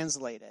you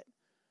translate it.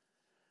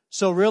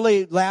 So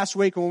really, last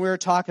week when we were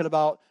talking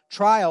about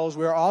trials,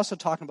 we were also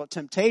talking about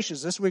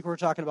temptations. This week we're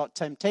talking about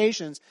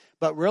temptations,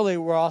 but really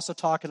we're also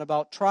talking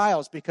about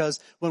trials,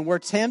 because when we're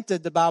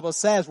tempted, the Bible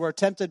says we're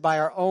tempted by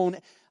our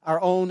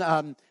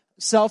own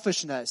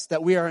selfishness,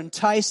 that we are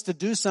enticed to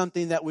do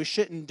something that we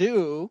shouldn't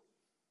do.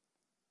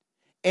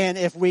 And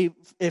if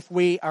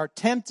we are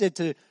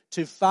tempted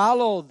to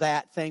follow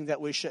that thing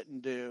that we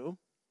shouldn't do,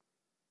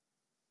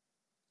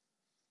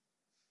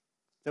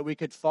 that we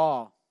could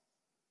fall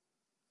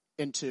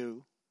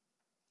into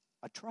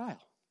a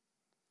trial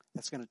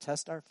that's going to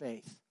test our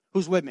faith.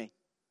 Who's with me?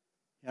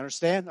 You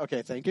understand?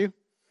 Okay, thank you.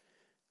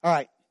 All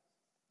right.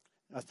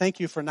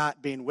 Thank you for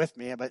not being with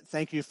me, but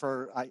thank you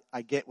for,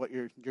 I get what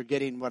you're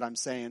getting what I'm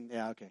saying.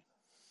 Yeah, okay.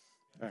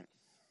 All right.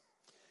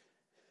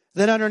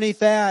 Then underneath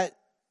that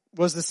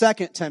was the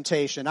second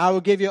temptation. I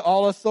will give you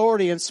all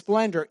authority and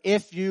splendor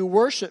if you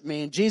worship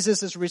me. And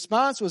Jesus'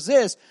 response was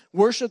this: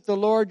 worship the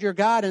Lord your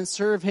God and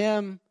serve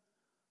him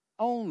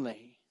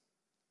only.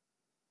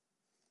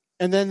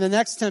 And then the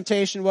next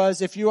temptation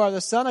was, if you are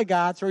the Son of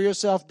God, throw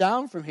yourself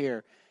down from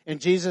here. And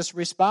Jesus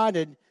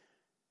responded,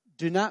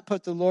 do not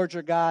put the Lord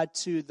your God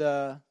to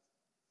the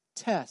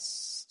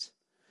test.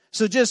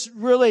 So just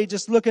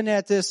looking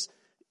at this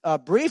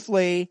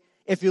briefly,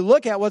 if you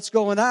look at what's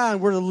going on,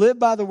 we're to live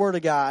by the Word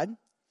of God.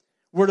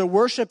 We're to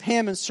worship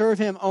him and serve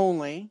him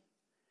only.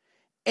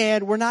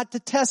 And we're not to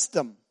test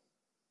him.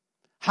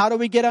 How do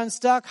we get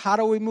unstuck? How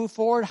do we move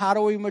forward? How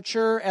do we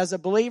mature as a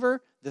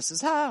believer? This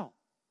is how.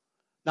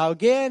 Now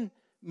again,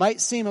 might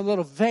seem a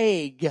little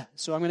vague,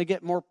 so I'm going to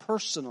get more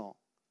personal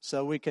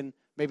so we can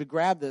maybe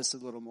grab this a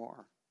little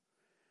more.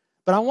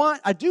 But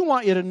I do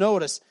want you to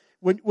notice,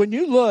 when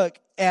you look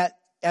at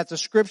the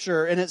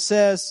scripture and it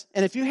says,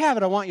 and if you have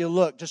it, I want you to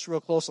look just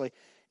real closely.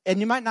 And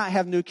you might not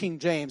have New King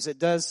James. It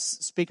does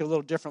speak a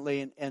little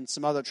differently in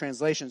some other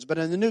translations. But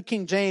in the New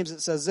King James, it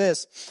says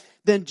this: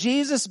 then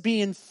Jesus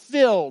being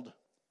filled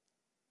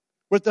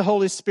with the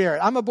Holy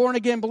Spirit. I'm a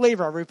born-again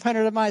believer. I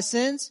repented of my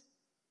sins.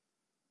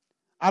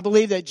 I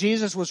believe that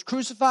Jesus was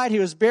crucified. He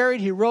was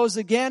buried. He rose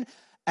again.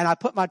 And I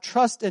put my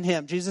trust in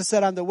him. Jesus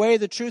said, I'm the way,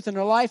 the truth, and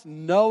the life.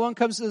 No one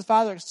comes to the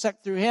Father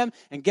except through him.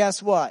 And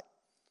guess what?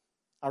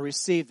 I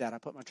received that. I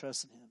put my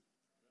trust in him.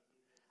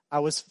 I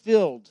was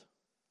filled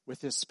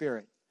with his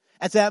Spirit.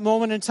 At that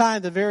moment in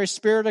time, the very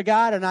Spirit of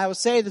God, and I would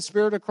say the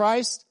Spirit of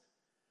Christ,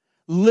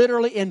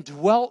 literally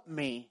indwelt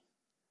me.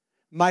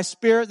 My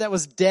spirit that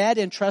was dead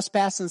in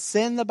trespass and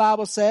sin, the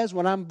Bible says,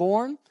 when I'm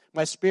born,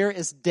 my spirit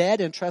is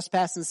dead in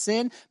trespass and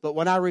sin. But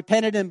when I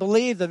repented and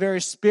believed, the very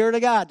Spirit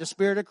of God, the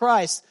Spirit of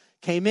Christ,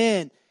 came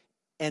in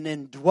and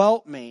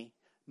indwelt me.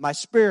 My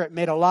spirit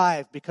made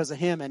alive because of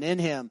him and in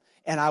him.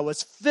 And I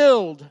was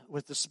filled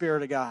with the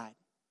Spirit of God.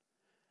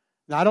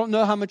 Now, I don't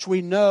know how much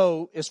we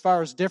know as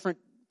far as different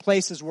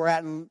places we're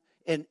at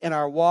in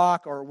our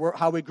walk or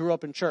how we grew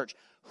up in church.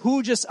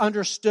 Who just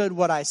understood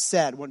what I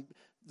said? When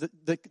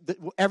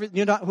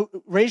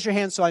raise your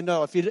hand so I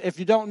know. If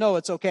you don't know,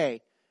 it's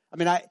okay. I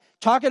mean,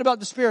 talking about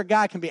the Spirit of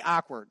God can be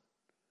awkward.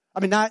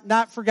 I mean,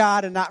 not for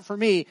God and not for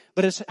me,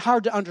 but it's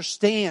hard to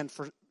understand.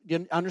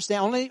 You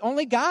understand?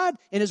 Only God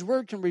and his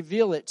Word can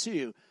reveal it to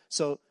you.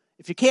 So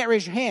if you can't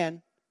raise your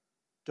hand,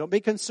 don't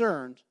be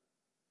concerned.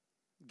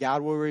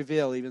 God will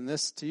reveal even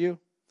this to you.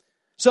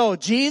 So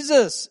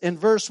Jesus, in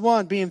verse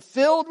 1, being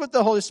filled with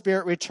the Holy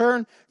Spirit,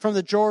 returned from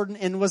the Jordan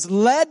and was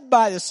led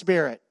by the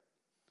Spirit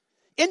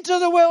into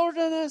the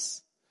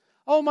wilderness.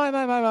 Oh, my.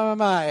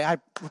 I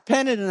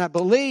repented and I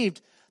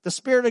believed. The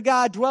Spirit of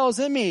God dwells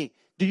in me.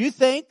 Do you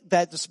think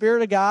that the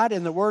Spirit of God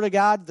and the Word of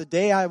God, the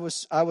day I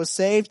was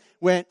saved,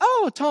 went,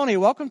 oh, Tony,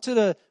 welcome to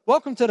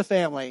the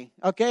family,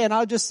 okay? And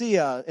I'll just see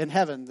you in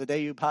heaven the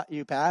day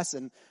you pass,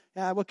 and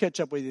we'll catch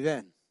up with you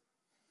then.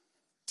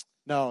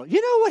 No,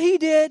 you know what he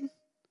did?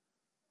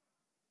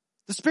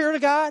 The Spirit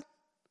of God.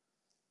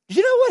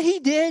 You know what he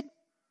did?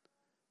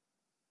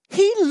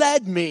 He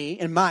led me,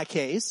 in my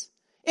case,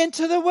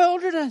 into the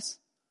wilderness.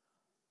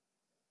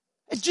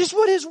 It's just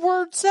what his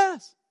Word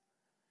says.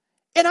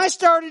 And I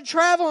started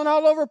traveling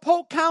all over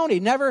Polk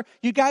County.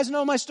 You guys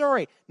know my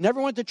story.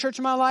 Never went to church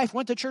in my life.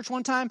 Went to church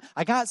one time.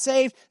 I got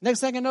saved. Next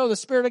thing I know, the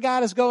Spirit of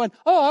God is going,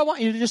 oh, I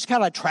want you to just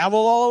kind of travel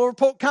all over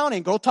Polk County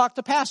and go talk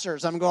to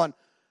pastors. I'm going,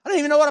 I didn't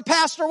even know what a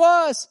pastor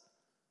was.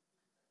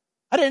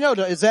 I didn't know.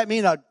 Does that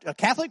mean a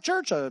Catholic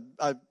church? I'm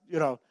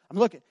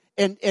looking.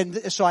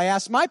 And so I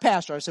asked my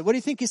pastor, I said, what do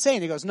you think he's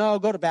saying? He goes, no,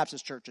 go to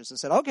Baptist churches. I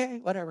said, okay,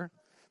 whatever.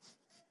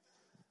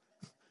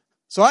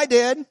 So I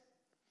did.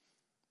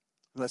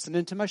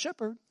 Listening to my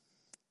shepherd.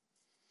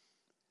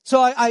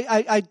 So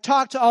I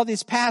talked to all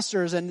these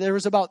pastors, and there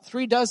was about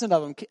 36 of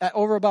them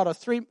over about a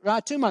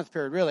 2-month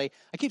period, really.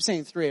 I keep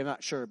saying 3, I'm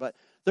not sure, but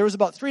there was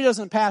about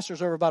 36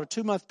 pastors over about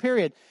a 2-month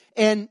period.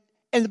 And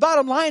the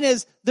bottom line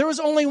is, there was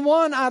only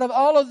one out of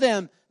all of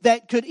them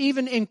that could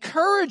even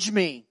encourage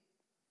me.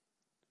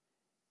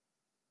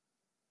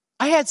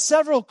 I had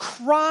several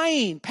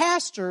crying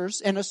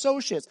pastors and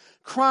associates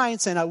crying,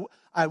 saying,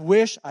 I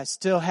wish I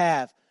still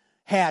had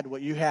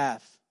what you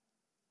have.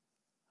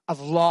 I've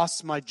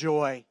lost my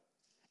joy.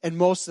 And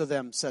most of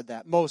them said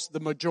that. The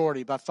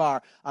majority by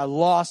far. I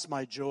lost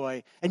my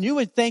joy. And you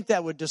would think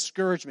that would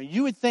discourage me.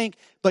 You would think,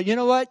 but you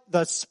know what?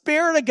 The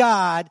Spirit of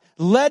God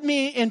led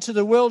me into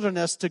the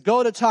wilderness to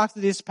go to talk to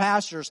these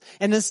pastors.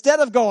 And instead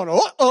of going,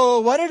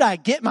 uh-oh, what did I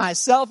get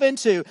myself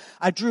into?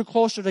 I drew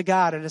closer to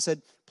God and I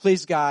said,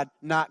 please God,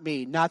 not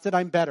me. Not that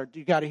I'm better.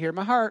 You got to hear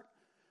my heart.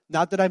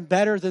 Not that I'm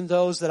better than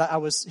those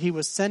that He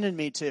was sending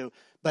me to.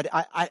 But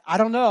I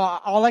don't know.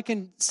 All I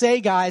can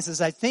say, guys,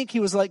 is I think He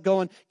was like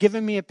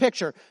giving me a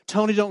picture.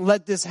 Tony, don't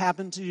let this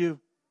happen to you.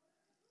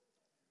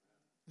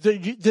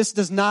 This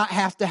does not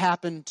have to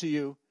happen to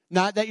you.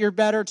 Not that you're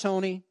better,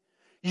 Tony.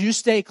 You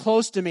stay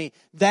close to me.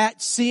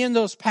 Seeing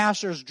those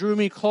pastors drew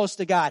me close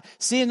to God.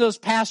 Seeing those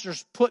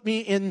pastors put me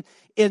in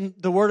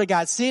the Word of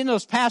God. Seeing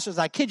those pastors,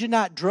 I kid you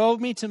not,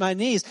 drove me to my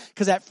knees.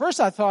 Because at first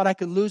I thought I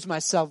could lose my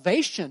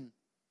salvation.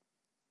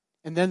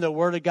 And then the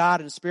Word of God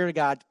and the Spirit of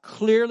God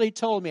clearly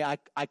told me I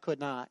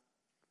could not.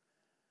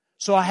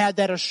 So I had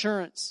that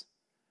assurance.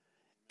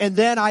 And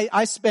then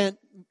I spent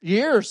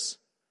years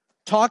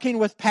talking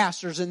with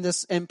pastors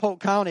in Polk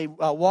County,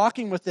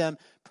 walking with them,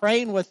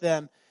 praying with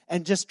them,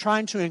 and just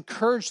trying to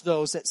encourage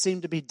those that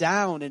seem to be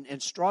down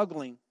and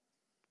struggling.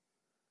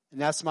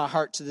 And that's my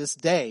heart to this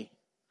day.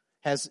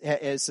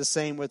 It's the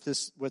same with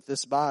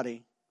this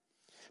body.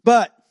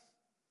 But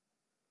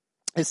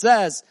it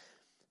says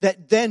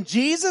that then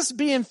Jesus,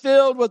 being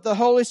filled with the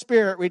Holy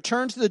Spirit,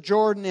 returned to the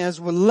Jordan and was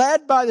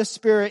led by the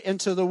Spirit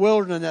into the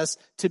wilderness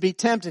to be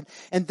tempted.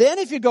 And then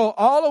if you go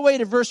all the way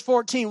to verse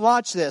 14,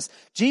 watch this.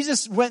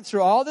 Jesus went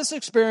through all this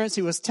experience.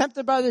 He was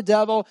tempted by the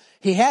devil.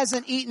 He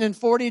hasn't eaten in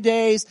 40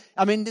 days.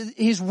 I mean,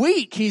 he's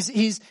weak.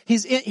 He's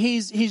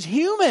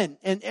human,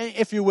 and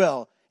if you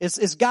will.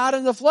 It's God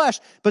in the flesh.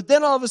 But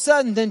then all of a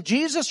sudden, then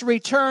Jesus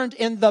returned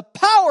in the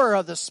power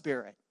of the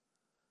Spirit.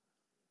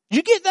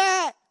 You get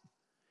that?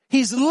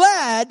 He's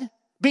led,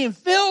 being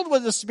filled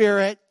with the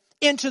Spirit,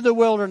 into the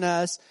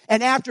wilderness.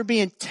 And after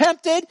being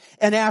tempted,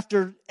 and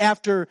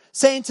after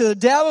saying to the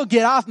devil,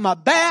 get off my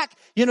back,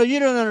 you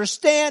don't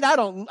understand.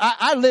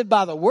 I live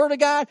by the Word of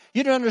God.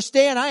 You don't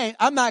understand.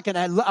 I'm not going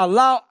to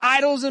allow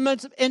idols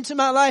into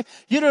my life.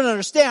 You don't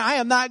understand. I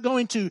am not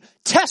going to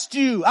test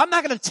you. I'm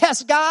not going to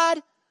test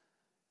God.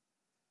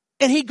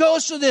 And he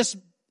goes through this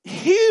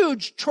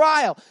huge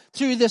trial,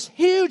 through this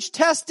huge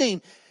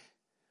testing.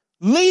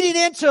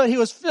 Leading into it, he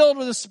was filled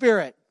with the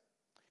Spirit.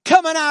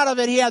 Coming out of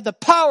it, he had the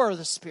power of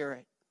the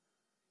Spirit.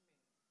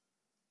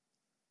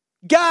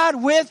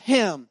 God with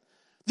him.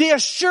 The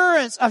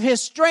assurance of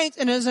his strength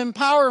and his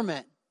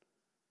empowerment.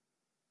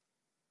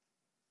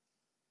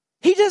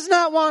 He does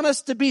not want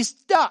us to be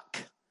stuck.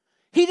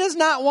 He does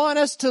not want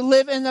us to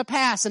live in the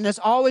past and it's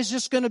always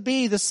just going to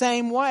be the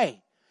same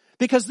way.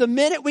 Because the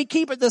minute we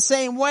keep it the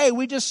same way,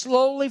 we just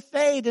slowly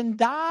fade and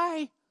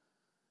die.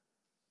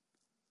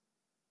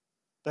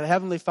 But a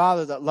Heavenly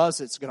Father that loves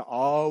it is going to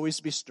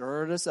always be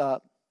stirring us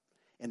up.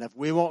 And if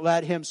we won't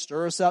let him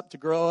stir us up to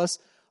grow us,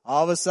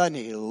 all of a sudden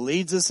he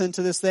leads us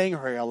into this thing,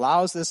 or he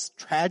allows this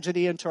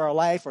tragedy into our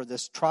life or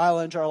this trial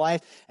into our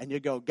life. And you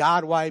go,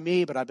 God, why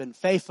me? But I've been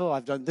faithful.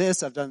 I've done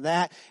this. I've done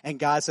that. And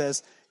God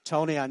says,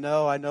 Tony, I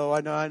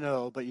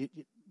know.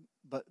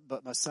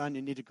 But my son,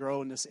 you need to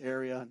grow in this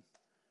area.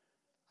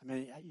 I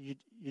mean,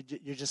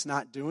 you're just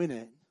not doing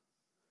it.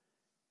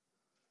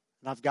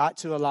 And I've got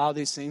to allow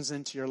these things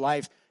into your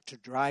life to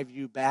drive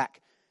you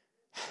back.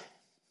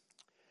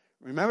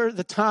 Remember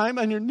the time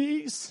on your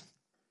knees?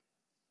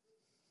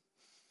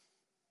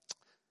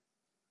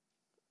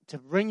 To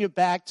bring you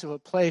back to a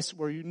place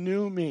where you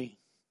knew me,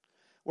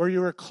 where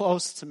you were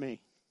close to me.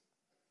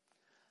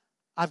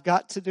 I've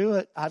got to do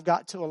it. I've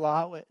got to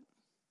allow it.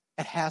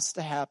 It has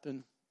to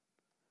happen.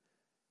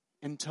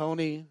 And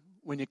Tony,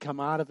 when you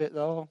come out of it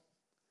though,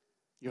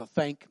 you'll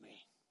thank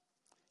me.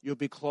 You'll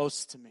be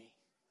close to me.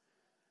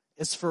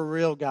 It's for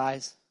real,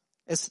 guys.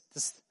 This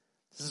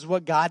is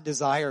what God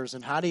desires.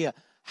 And how do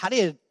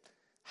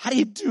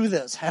you do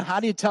this? How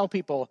do you tell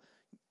people,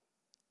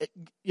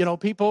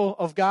 people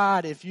of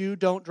God, if you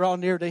don't draw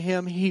near to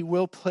him, he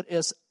will put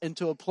us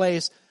into a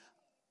place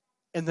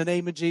in the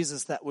name of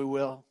Jesus that we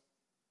will.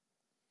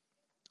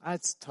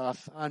 That's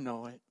tough. I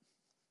know it.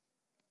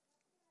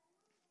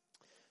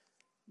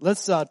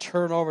 Let's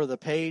turn over the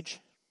page.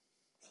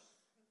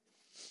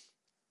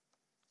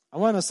 I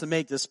want us to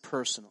make this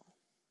personal.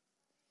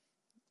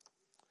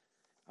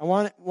 I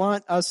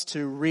want us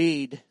to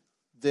read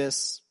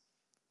this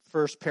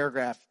first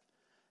paragraph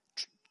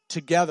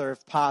together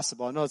if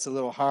possible. I know it's a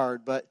little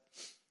hard, but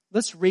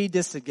let's read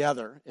this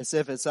together as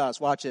if it's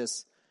us. Watch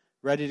this.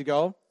 Ready to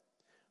go?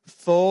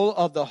 Full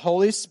of the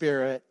Holy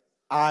Spirit,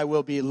 I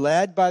will be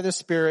led by the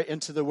Spirit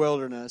into the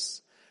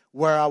wilderness,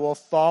 where I will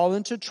fall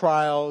into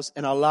trials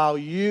and allow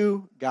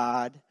you,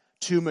 God,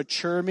 to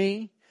mature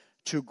me,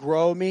 to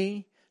grow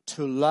me,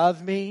 to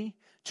love me,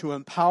 to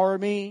empower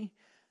me,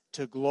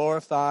 to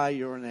glorify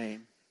your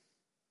name.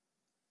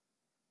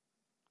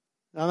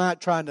 I'm not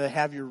trying to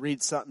have you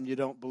read something you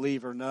don't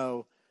believe or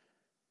know,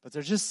 but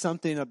there's just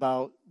something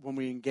about when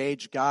we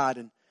engage God,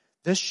 and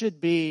this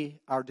should be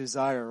our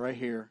desire right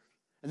here.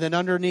 And then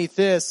underneath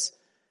this,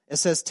 It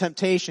says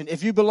temptation.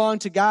 If you belong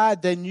to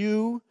God, then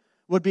you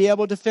would be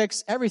able to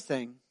fix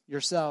everything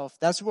yourself.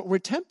 That's what we're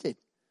tempted.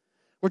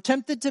 We're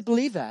tempted to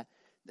believe that.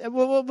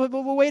 Well,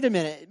 wait a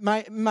minute.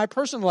 My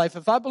personal life,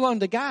 if I belong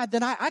to God,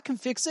 then I can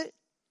fix it.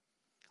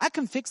 I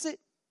can fix it.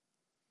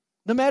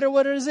 No matter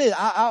what it is.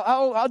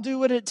 I'll do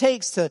what it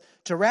takes to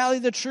rally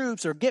the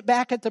troops or get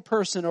back at the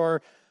person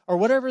or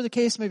whatever the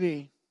case may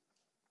be.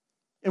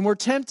 And we're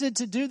tempted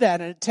to do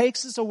that, and it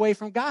takes us away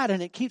from God,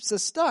 and it keeps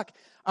us stuck.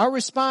 Our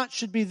response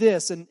should be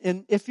this,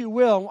 and if you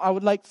will, I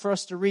would like for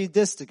us to read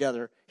this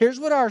together. Here's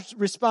what our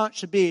response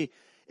should be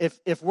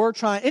if we're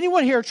trying.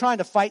 Anyone here trying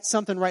to fight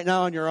something right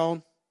now on your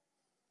own?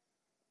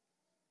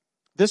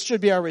 This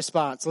should be our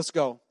response. Let's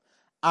go.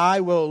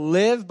 I will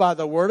live by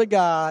the word of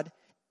God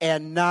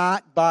and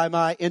not by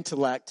my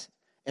intellect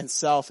and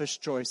selfish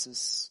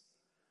choices.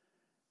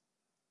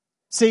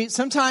 See,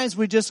 sometimes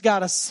we just got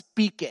to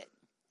speak it.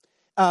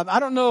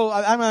 I don't know,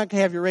 I'm not going to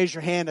have you raise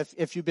your hand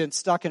if you've been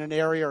stuck in an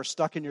area or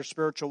stuck in your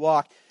spiritual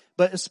walk,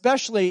 but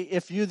especially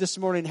if you this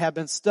morning have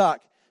been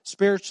stuck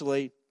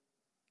spiritually,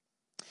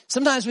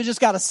 sometimes we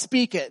just got to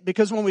speak it,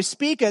 because when we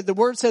speak it, the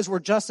word says we're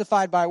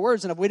justified by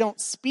words, and if we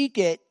don't speak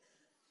it,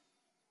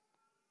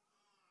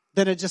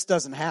 then it just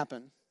doesn't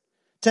happen.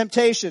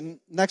 Temptation,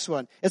 next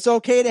one. It's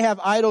okay to have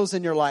idols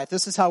in your life.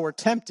 This is how we're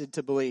tempted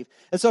to believe.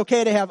 It's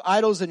okay to have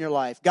idols in your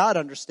life. God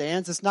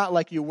understands. It's not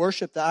like you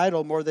worship the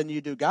idol more than you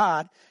do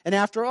God. And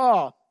after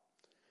all,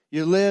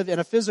 you live in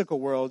a physical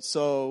world,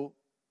 so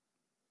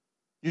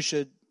you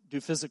should do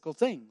physical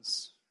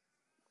things.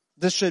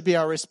 This should be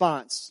our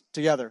response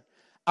together.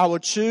 I will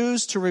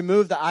choose to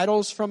remove the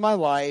idols from my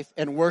life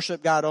and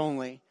worship God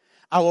only.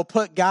 I will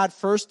put God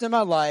first in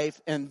my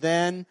life, and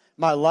then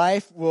my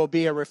life will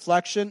be a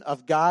reflection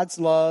of God's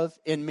love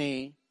in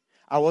me.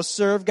 I will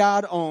serve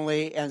God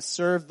only and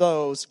serve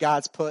those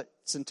God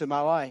puts into my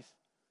life.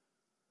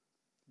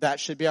 That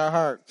should be our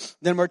heart.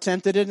 Then we're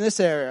tempted in this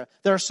area.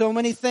 There are so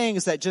many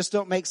things that just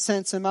don't make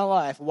sense in my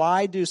life.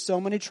 Why do so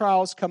many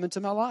trials come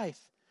into my life?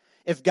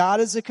 If God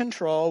is in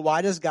control,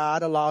 why does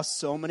God allow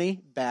so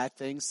many bad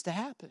things to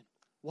happen?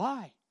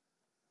 Why?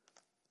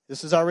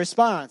 This is our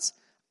response.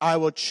 I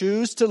will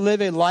choose to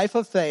live a life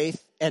of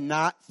faith and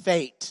not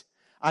fate.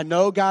 I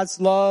know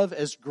God's love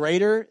is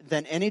greater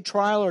than any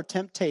trial or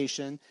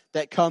temptation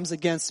that comes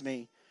against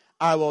me.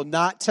 I will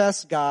not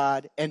test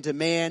God and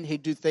demand He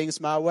do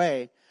things my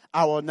way.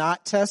 I will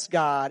not test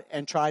God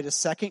and try to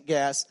second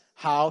guess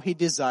how He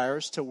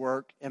desires to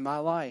work in my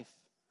life.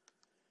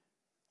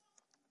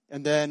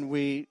 And then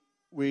we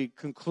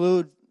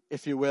conclude,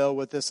 if you will,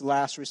 with this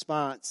last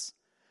response.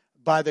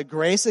 By the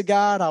grace of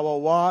God, I will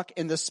walk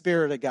in the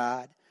Spirit of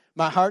God.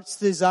 My heart's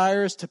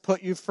desire is to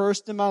put you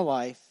first in my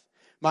life.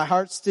 My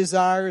heart's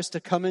desire is to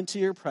come into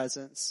your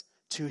presence,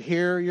 to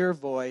hear your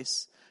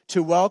voice,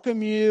 to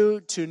welcome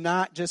you, to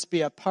not just be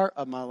a part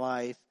of my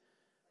life,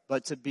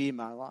 but to be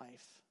my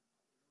life.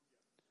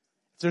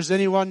 If there's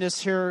anyone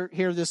that's here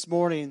this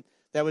morning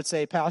that would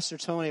say, Pastor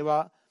Tony,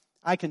 well,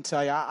 I can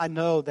tell you, I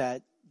know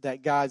that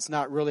God's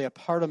not really a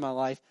part of my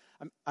life.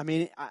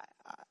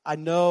 I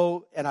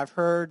know, and I've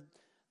heard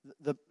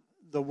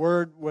the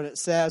word when it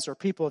says, or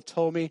people have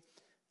told me,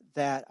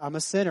 that I'm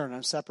a sinner and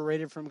I'm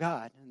separated from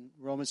God. And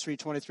Romans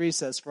 3:23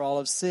 says, for all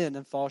have sinned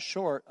and fall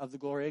short of the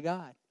glory of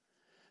God.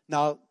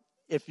 Now,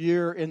 if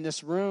you're in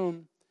this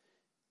room,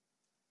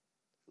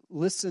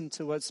 listen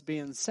to what's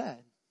being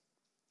said.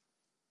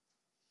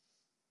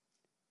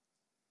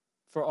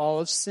 For all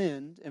have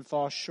sinned and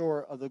fall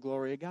short of the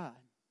glory of God.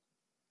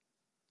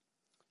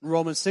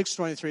 Romans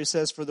 6:23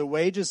 says, for the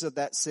wages of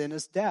that sin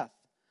is death,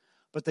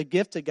 but the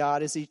gift of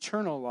God is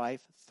eternal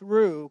life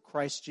through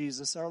Christ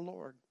Jesus our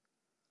Lord.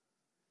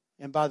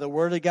 And by the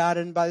word of God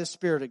and by the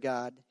Spirit of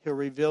God, He'll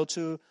reveal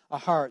to a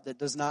heart that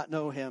does not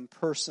know Him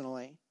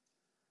personally.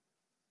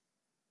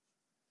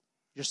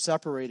 You're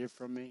separated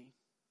from me.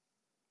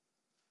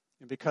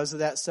 And because of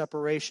that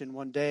separation,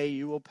 one day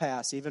you will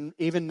pass.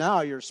 Even now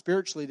you're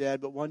spiritually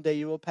dead, but one day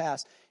you will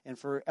pass. And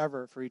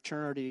forever, for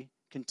eternity,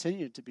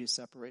 continue to be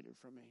separated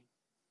from me.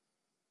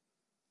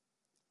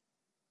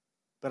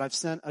 But I've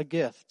sent a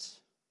gift.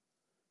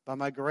 By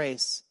my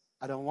grace,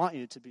 I don't want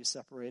you to be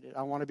separated.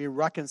 I want to be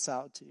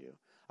reconciled to you.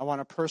 I want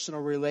a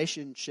personal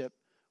relationship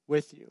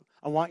with you.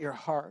 I want your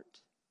heart.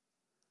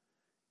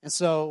 And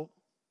so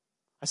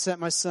I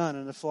sent my Son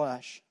in the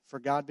flesh, for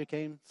God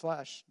became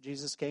flesh.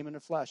 Jesus came in the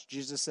flesh.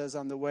 Jesus says,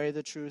 I'm the way,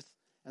 the truth,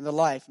 and the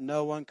life.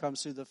 No one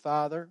comes through the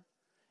Father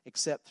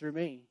except through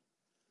me.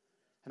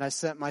 And I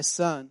sent my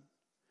Son.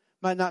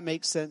 Might not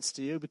make sense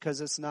to you because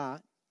it's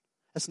not.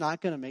 It's not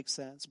going to make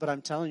sense. But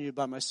I'm telling you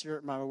by my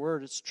Spirit, my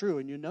word, it's true,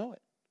 and you know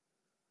it.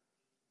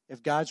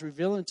 If God's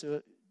revealing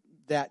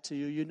that to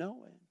you, you know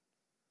it.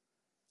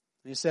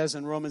 And He says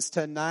in Romans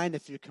 10:9,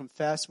 if you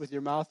confess with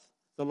your mouth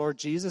the Lord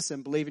Jesus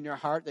and believe in your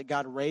heart that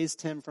God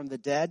raised Him from the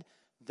dead,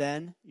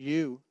 then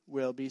you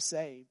will be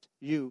saved.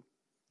 You.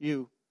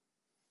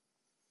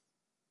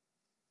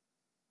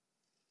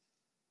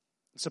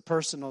 It's a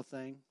personal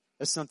thing.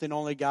 It's something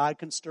only God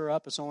can stir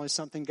up. It's only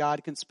something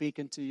God can speak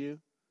into you.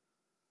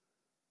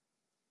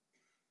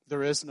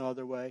 There is no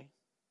other way.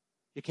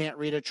 You can't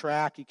read a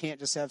tract. You can't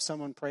just have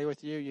someone pray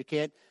with you. You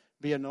can't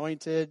be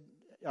anointed,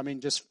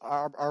 just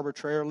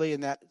arbitrarily,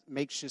 and that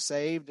makes you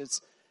saved.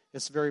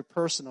 It's very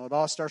personal. It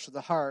all starts with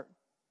the heart.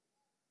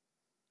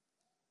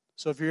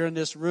 So if you're in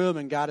this room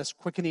and God is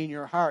quickening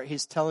your heart,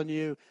 He's telling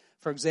you,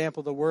 for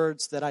example, the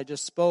words that I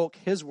just spoke,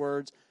 His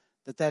words,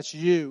 that's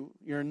you.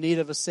 You're in need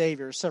of a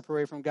Savior,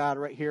 separated from God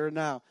right here and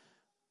now.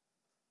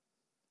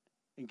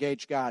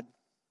 Engage God.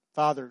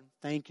 Father,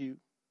 thank you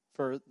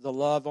for the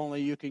love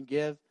only you can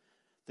give,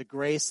 the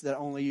grace that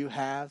only you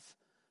have,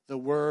 the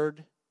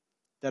word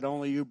that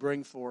only you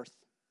bring forth.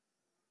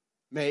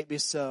 May it be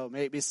so.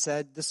 May it be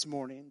said this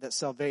morning that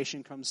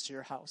salvation comes to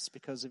your house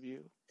because of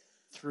you,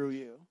 through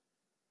you,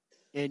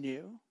 in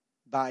you,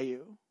 by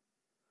you.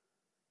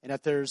 And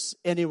if there's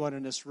anyone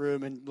in this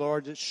room, and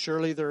Lord,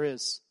 surely there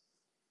is.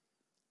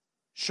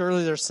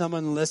 Surely there's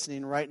someone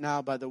listening right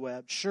now by the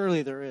web.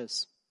 Surely there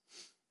is.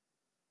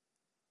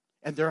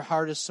 And their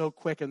heart is so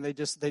quick, and they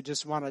just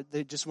want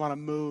to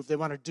move. They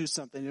want to do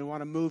something. They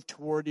want to move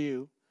toward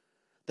you.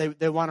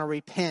 They want to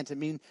repent.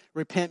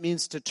 Repent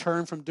means to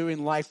turn from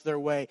doing life their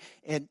way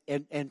and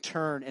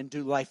turn and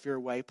do life your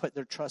way. Put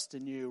their trust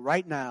in you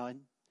right now.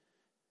 And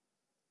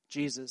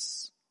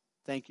Jesus,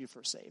 thank you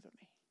for saving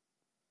me.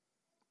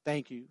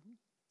 Thank you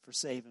for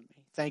saving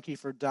me. Thank you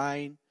for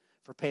dying,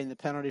 for paying the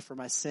penalty for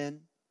my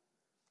sin,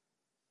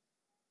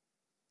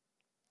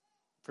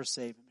 for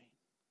saving me,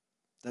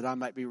 that I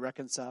might be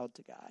reconciled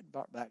to God,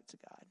 brought back to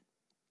God.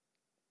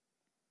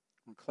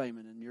 I'm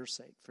claiming in your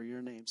sake, for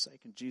your name's sake,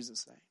 in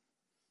Jesus' name.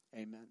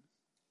 Amen.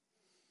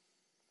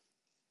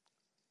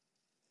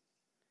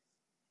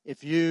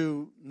 If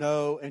you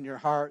know in your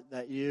heart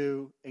that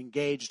you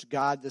engaged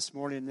God this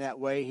morning in that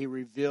way, He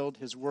revealed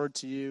His word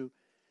to you,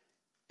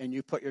 and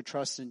you put your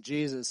trust in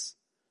Jesus,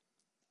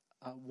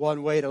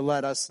 one way to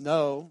let us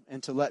know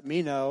and to let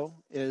me know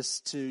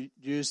is to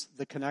use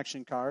the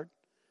connection card.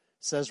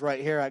 It says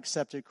right here, I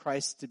accepted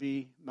Christ to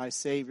be my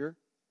Savior.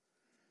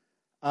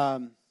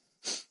 I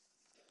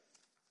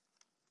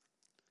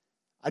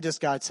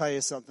just got to tell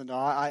you something, though.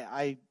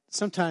 I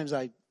sometimes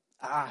I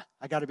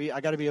got to be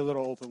a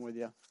little open with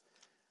you.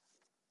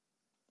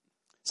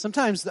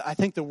 Sometimes I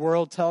think the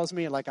world tells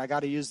me, like, I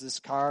got to use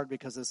this card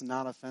because it's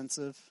not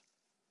offensive.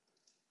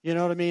 You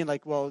know what I mean?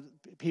 Like, well,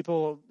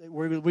 people,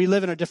 we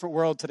live in a different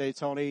world today,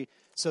 Tony.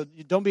 So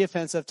don't be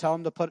offensive. Tell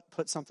them to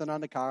put something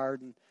on the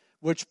card,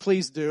 which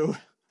please do.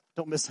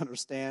 Don't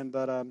misunderstand.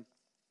 But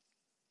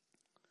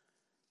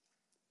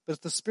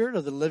if the Spirit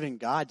of the living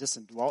God just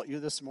indwelt you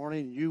this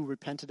morning, and you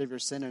repented of your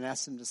sin and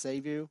asked Him to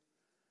save you,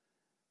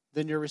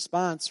 then your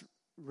response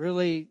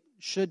really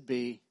should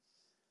be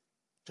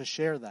to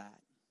share that.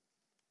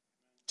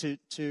 You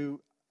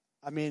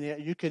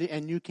could,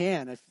 and you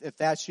can, if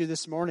that's you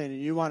this morning and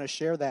you want to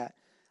share that,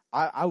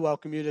 I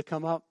welcome you to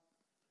come up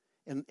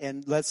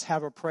and let's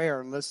have a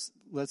prayer, and let's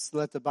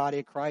let the body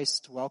of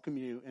Christ welcome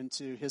you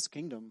into His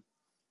kingdom,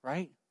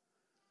 right?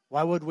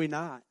 Why would we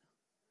not?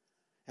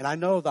 And I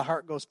know the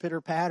heart goes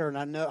pitter-patter, and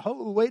I know,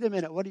 oh, wait a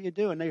minute, what are you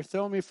doing? Now you're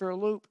throwing me for a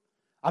loop.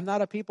 I'm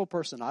not a people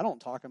person. I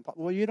don't talk.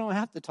 Well, you don't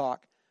have to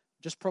talk.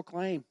 Just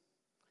proclaim.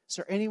 Is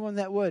there anyone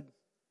that would?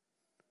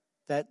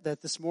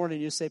 That this morning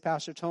you say,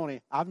 Pastor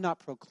Tony, I've not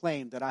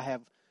proclaimed that I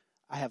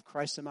have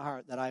Christ in my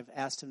heart, that I've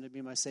asked Him to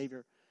be my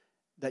Savior,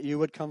 that you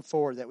would come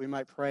forward, that we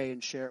might pray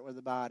and share it with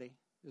the body.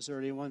 Is there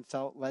anyone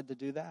felt led to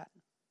do that?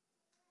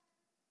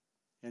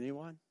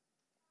 Anyone?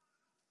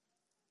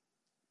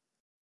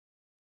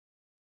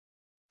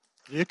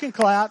 You can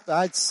clap.